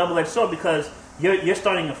a double-edged sword, because you're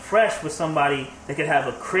starting afresh with somebody that could have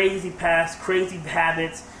a crazy past, crazy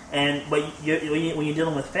habits. But when you're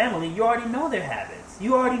dealing with family, you already know their habits.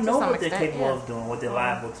 You already know what they're capable of doing, what they're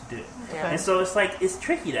liable to do. Yeah. And so it's like, it's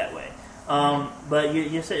tricky that way. But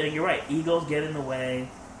you're right. Egos get in the way.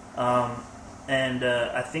 And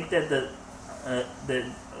I think that the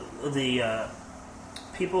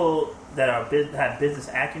people that have business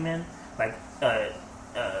acumen, like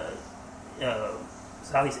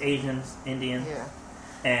Southeast Asians, Indians,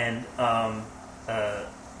 and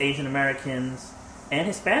Asian Americans, and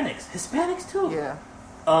Hispanics too. Yeah.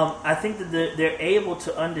 I think that they're able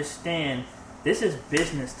to understand this is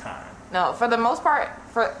business time. No, for the most part,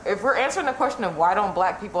 if we're answering the question of why don't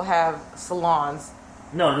black people have salons?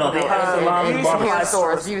 No, they have salons, beauty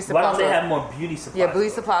stores, beauty supply Why don't they stores. have more beauty supply? Yeah, beauty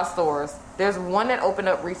supply stores. There's one that opened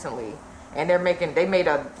up recently, and they made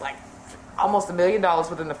almost $1 million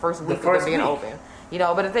within the first week of it being open. You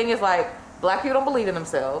know, but the thing is, like, black people don't believe in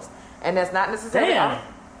themselves, and that's not necessarily. Damn.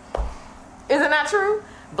 Isn't that true?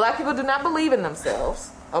 Black people do not believe in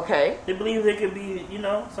themselves. Okay. They believe they could be,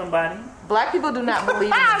 somebody. Black people do not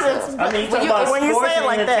believe in themselves. I mean, when you sports say it and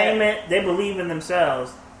like entertainment, they believe in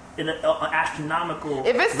themselves in an astronomical.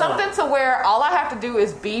 If it's something to where all I have to do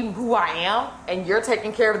is be who I am, and you're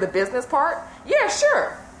taking care of the business part, yeah,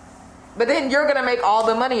 sure. But then you're gonna make all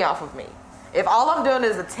the money off of me. If all I'm doing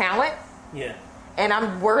is a talent, and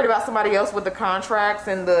I'm worried about somebody else with the contracts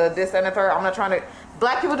and the this and the third, I'm not trying to.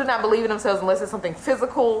 Black people do not believe in themselves unless it's something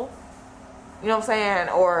physical, you know what I'm saying,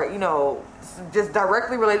 or just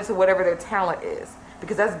directly related to whatever their talent is,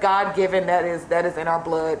 because that's God-given. That is in our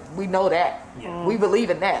blood. We know that. Yeah. We believe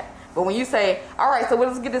in that. But when you say, all right, so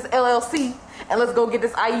let's get this LLC and let's go get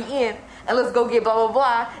this IEN and let's go get blah blah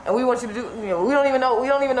blah, and we want you to do, we don't even know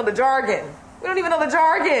the jargon. We don't even know the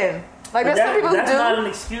jargon. Like, there's some people who do. That's not an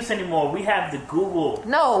excuse anymore. We have the Google.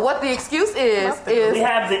 No, what the excuse is we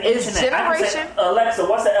have the internet. Generation. I can say, Alexa,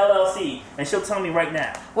 what's the LLC? And she'll tell me right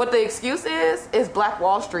now. What the excuse is Black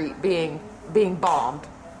Wall Street being bombed.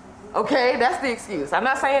 Okay, that's the excuse. I'm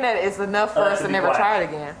not saying that it's enough for us to never try it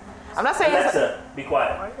again. I'm not saying Alexa, be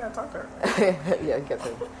quiet. Why you gotta talk to her? Yeah, you got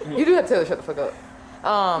to. You do have to tell her to shut the fuck up.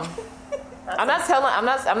 I'm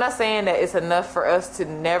not saying that it's enough for us to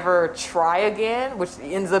never try again, which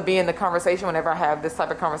ends up being the conversation whenever I have this type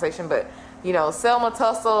of conversation. But, Selma,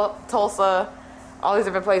 Tulsa, all these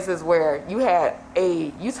different places where you had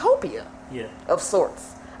a utopia of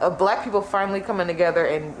sorts, of black people finally coming together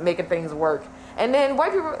and making things work. And then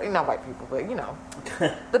not white people, but,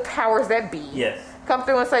 the powers that be come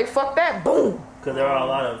through and say, fuck that, boom. Because there are a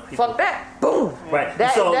lot of people. Fuck that, boom. Right.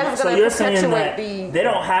 That is going to perpetuate the. They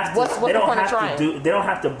don't have to. What's the point of trying? They don't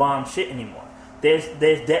have to bomb shit anymore. There's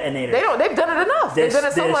detonators. They've done it enough. They've done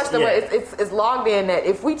it so much that it's logged in that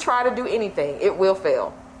if we try to do anything, it will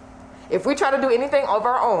fail. If we try to do anything of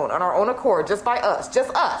our own, on our own accord, just by us,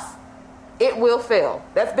 it will fail.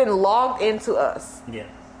 That's been logged into us. Yeah.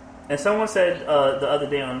 And someone said the other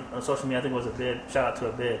day on social media, I think it was a bid. Shout out to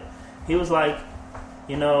a bid. He was like,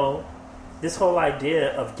 this whole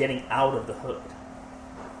idea of getting out of the hood.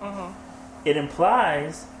 It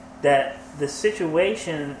implies that the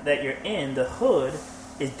situation that you're in, the hood,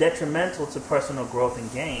 is detrimental to personal growth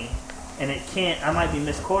and gain. And it can't, I might be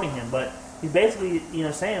misquoting him, but he's basically,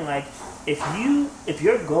 saying like, if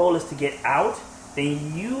your goal is to get out,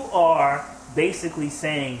 then you are basically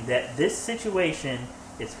saying that this situation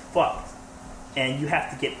is fucked. And you have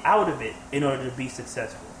to get out of it in order to be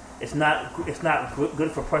successful. It's not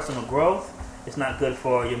good for personal growth. It's not good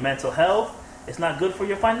for your mental health. It's not good for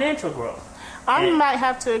your financial growth. I might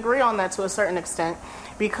have to agree on that to a certain extent,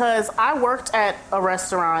 because I worked at a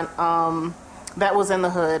restaurant that was in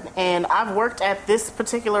the hood, and I've worked at this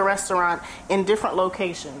particular restaurant in different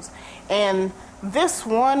locations. And this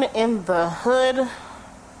one in the hood,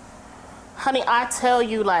 honey, I tell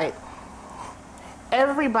you, like,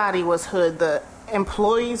 everybody was hood. The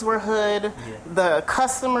employees were hood. The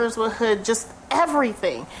customers were hood. Just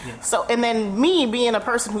everything. So, and then me being a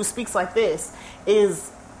person who speaks like this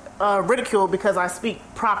is ridiculed because I speak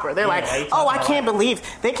proper. They're like, oh, I can't believe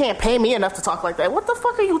they can't pay me enough to talk like that. What the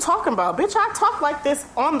fuck are you talking about? Bitch, I talk like this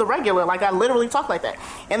on the regular. Like, I literally talk like that.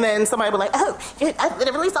 And then somebody will be like, oh, I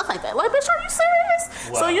literally talk like that. Like, bitch, are you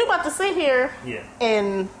serious? Wow. So you about to sit here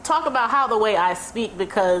and talk about how the way I speak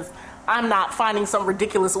because I'm not finding some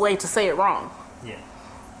ridiculous way to say it wrong. Yeah.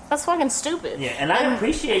 That's fucking stupid. Yeah, and I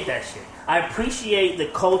appreciate that shit. I appreciate the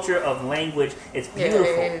culture of language. It's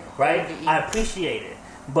beautiful, right? I appreciate it.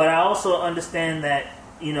 But I also understand that,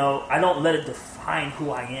 you know, I don't let it define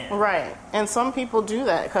who I am. Right. And some people do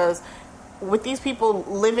that because with these people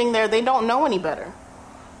living there, they don't know any better.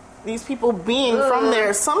 These people being from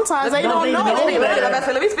there, sometimes they don't know any better.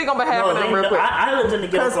 Let me speak on behalf of them real quick. I lived in the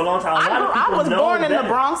ghetto for a long time. I was born in the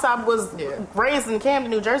Bronx. I was raised in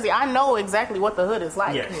Camden, New Jersey. I know exactly what the hood is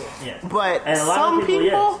like. Yes. But some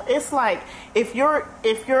people, it's like if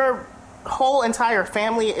your whole entire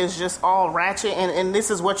family is just all ratchet and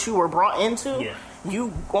this is what you were brought into,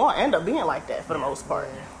 you gonna end up being like that for the most part.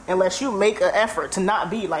 Unless you make an effort to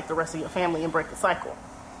not be like the rest of your family and break the cycle.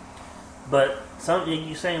 But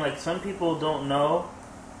you're saying like some people don't know,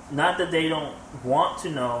 not that they don't want to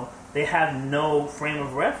know, they have no frame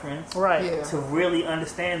of reference to really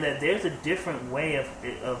understand that there's a different way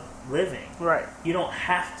of living. Right. You don't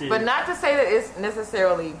have to. But not to say that it's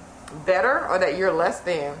necessarily better or that you're less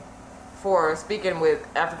than for speaking with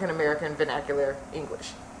African American vernacular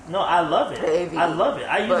English. No, I love it. I love it.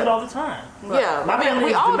 I use it all the time. Yeah, I mean,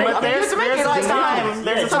 we all do. There's a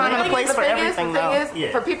time and a place for everything, though. The thing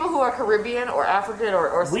is, for people who are Caribbean or African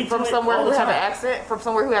or from somewhere who have an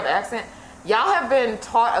accent, y'all have been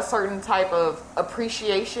taught a certain type of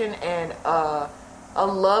appreciation and a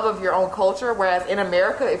love of your own culture. Whereas in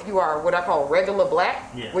America, if you are what I call regular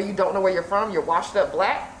black, where you don't know where you're from, you're washed up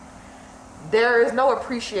black, there is no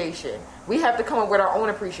appreciation. We have to come up with our own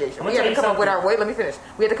appreciation. We have to come up with our let me finish.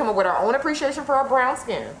 We have to come up with our own appreciation for our brown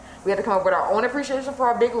skin. We have to come up with our own appreciation for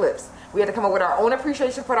our big lips. We have to come up with our own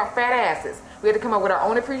appreciation for our fat asses. We have to come up with our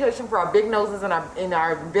own appreciation for our big noses and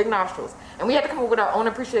our big nostrils. And we have to come up with our own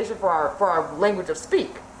appreciation for our language of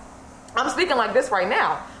speak. I'm speaking like this right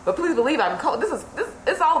now, but please believe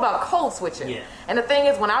it's all about code switching. Yeah. And the thing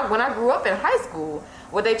is, when I grew up in high school,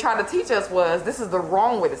 what they tried to teach us was this is the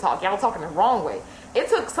wrong way to talk. Y'all talking the wrong way. It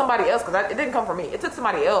took somebody else, because it didn't come from me. It took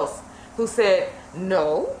somebody else who said,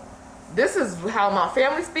 no, this is how my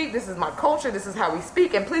family speak. This is my culture. This is how we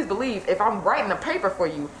speak. And please believe, if I'm writing a paper for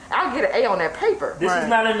you, I'll get an A on that paper. This is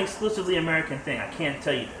not an exclusively American thing. I can't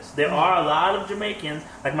tell you this. There are a lot of Jamaicans,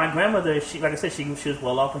 like my grandmother, like I said, she was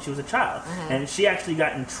well off when she was a child. And she actually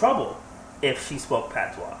got in trouble if she spoke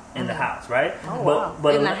patois in the house, right? Oh,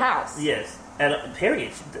 but in the house? Yes.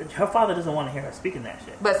 Period. Her father doesn't want to hear her speaking that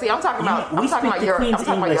shit. But see, I'm talking about your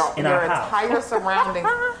entire surroundings.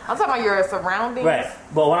 I'm talking about your surroundings. Right.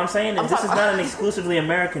 But what I'm saying is this is not an exclusively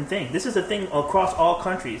American thing. This is a thing across all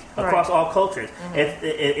countries, across all cultures.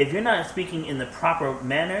 If you're not speaking in the proper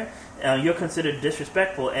manner, you're considered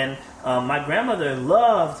disrespectful. And my grandmother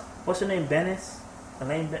loved, what's her name, Bennis?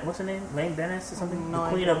 What's her name? Lane Bennis or something? The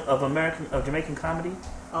queen of Jamaican comedy?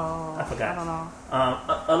 Oh, I forgot. I don't know.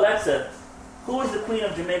 Alexa, who is the queen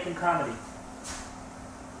of Jamaican comedy?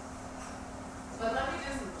 But let me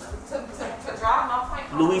just to drive my point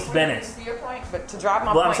home. Louise Bennis. To your point, but to drive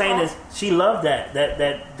my point home. What I'm saying is she loved that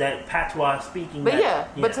patois speaking. But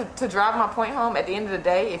but to drive my point home, at the end of the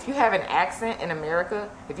day, if you have an accent in America,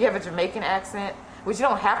 if you have a Jamaican accent, which you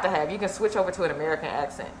don't have to have, you can switch over to an American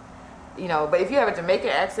accent. You know, but if you have a Jamaican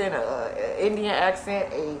accent, an Indian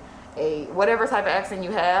accent, a whatever type of accent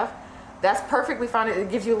you have, that's perfectly fine.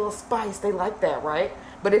 It gives you a little spice. They like that, right?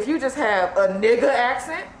 But if you just have a nigga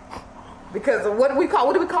accent, because what do we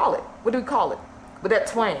call it? With that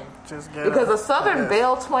twang. Because a Southern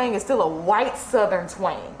Belle twang is still a white Southern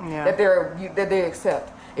twang that they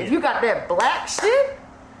accept. If you got that black shit,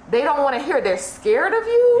 they don't want to hear it. They're scared of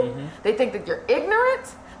you. They think that you're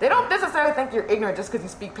ignorant. They don't necessarily think you're ignorant just because you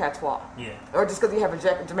speak patois. Or just because you have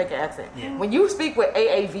a Jamaican accent. When you speak with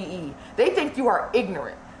AAVE, they think you are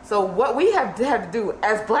ignorant. So what we have to do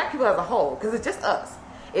as black people as a whole, because it's just us,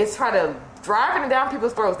 is try to drive it down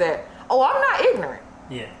people's throats that, oh, I'm not ignorant.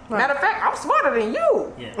 Matter of fact, I'm smarter than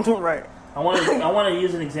you. Right. I want to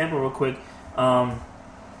use an example real quick.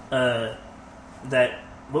 That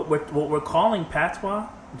what we're calling patois,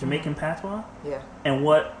 Jamaican patois, and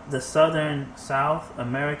what the Southern South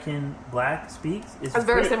American black speaks is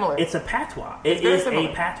very similar. It's a patois. It is a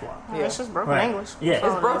patois. It's just broken English. Yeah,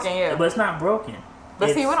 it's broken. Yeah, but it's not broken.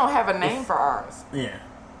 But see, we don't have a name for ours. Yeah.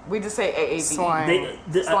 We just say AAVE. Slang.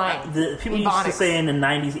 Slang. The people used to Ebonics. say in the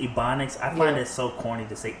 90s Ebonics. I find Yeah. it so corny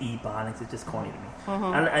to say Ebonics. It's just corny to me.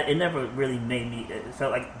 Mm-hmm. It never really made me. It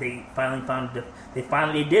felt like they finally found. They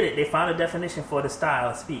finally did it. They found a definition for the style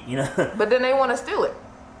of speak. You know. But then they want to steal it.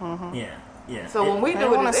 Yeah. So when we They do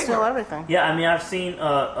want it, to it's steal ignorant. everything. Yeah, I mean, I've seen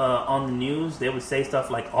on the news they would say stuff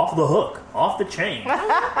like "off the hook," "off the chain." It's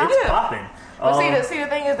Yeah. popping. But see, the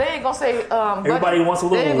thing is, they ain't gonna say. Everybody wants a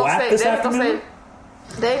little they ain't gonna whack say, this they ain't gonna afternoon? say.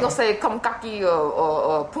 They ain't gonna say "come kaki"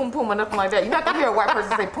 or "pum pum" or nothing like that. You're not gonna hear a white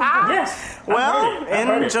person say "pum pum." Yes. Well,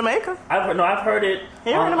 in Jamaica. I've heard it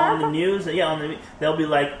Here in on America? the news. Yeah, they'll be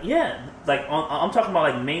like, I'm talking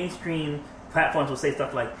about like mainstream platforms will say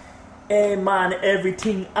stuff like, "Hey man,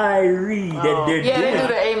 everything I read." They're Yeah, doing they do it.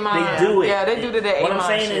 the A-man. They do it. Yeah, they do the What I'm A-man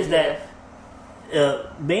saying shit, is that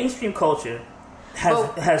mainstream culture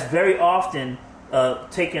has very often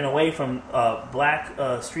taken away from black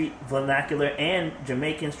street vernacular and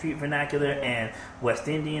Jamaican street vernacular and West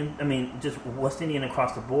Indian. I mean, just West Indian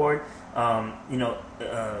across the board.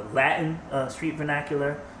 Latin street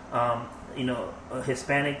vernacular.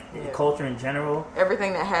 Hispanic culture in general.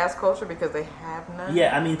 Everything that has culture because they have none.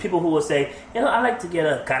 Yeah, I mean, people who will say, I like to get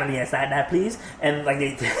a carne asada, please, and like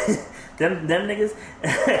they, them niggas,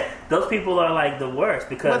 those people are like the worst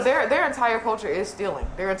because. But their entire culture is stealing.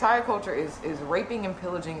 Their entire culture is raping and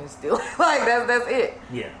pillaging and stealing. Like that's it.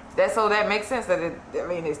 Yeah. That makes sense that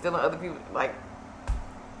they're stealing other people. Like,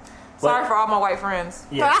 sorry for all my white friends.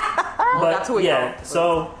 Yeah. Got two of y'all.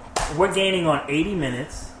 So we're gaining on 80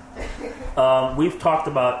 minutes. We've talked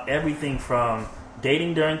about everything from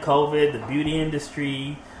dating during COVID, the beauty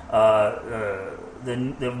industry,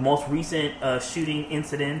 the most recent shooting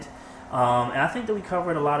incident, and I think that we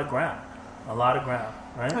covered a lot of ground,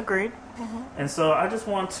 right? Agreed. And so I just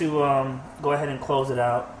want to go ahead and close it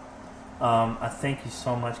out. I thank you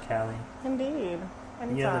so much, Callie. Indeed.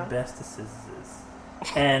 Anytime. You're the bestest.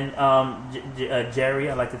 And Jerry,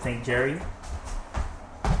 I'd like to thank Jerry.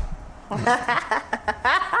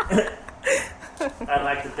 I'd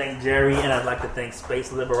like to thank Jerry, and I'd like to thank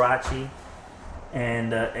Space Liberace,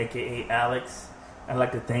 and aka Alex. I'd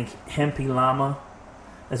like to thank Hempy Llama,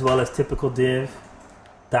 as well as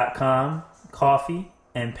typicaldiv.com, coffee,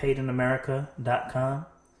 and paidinamerica.com.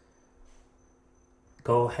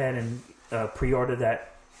 Go ahead and pre-order that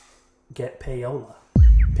Get Payola.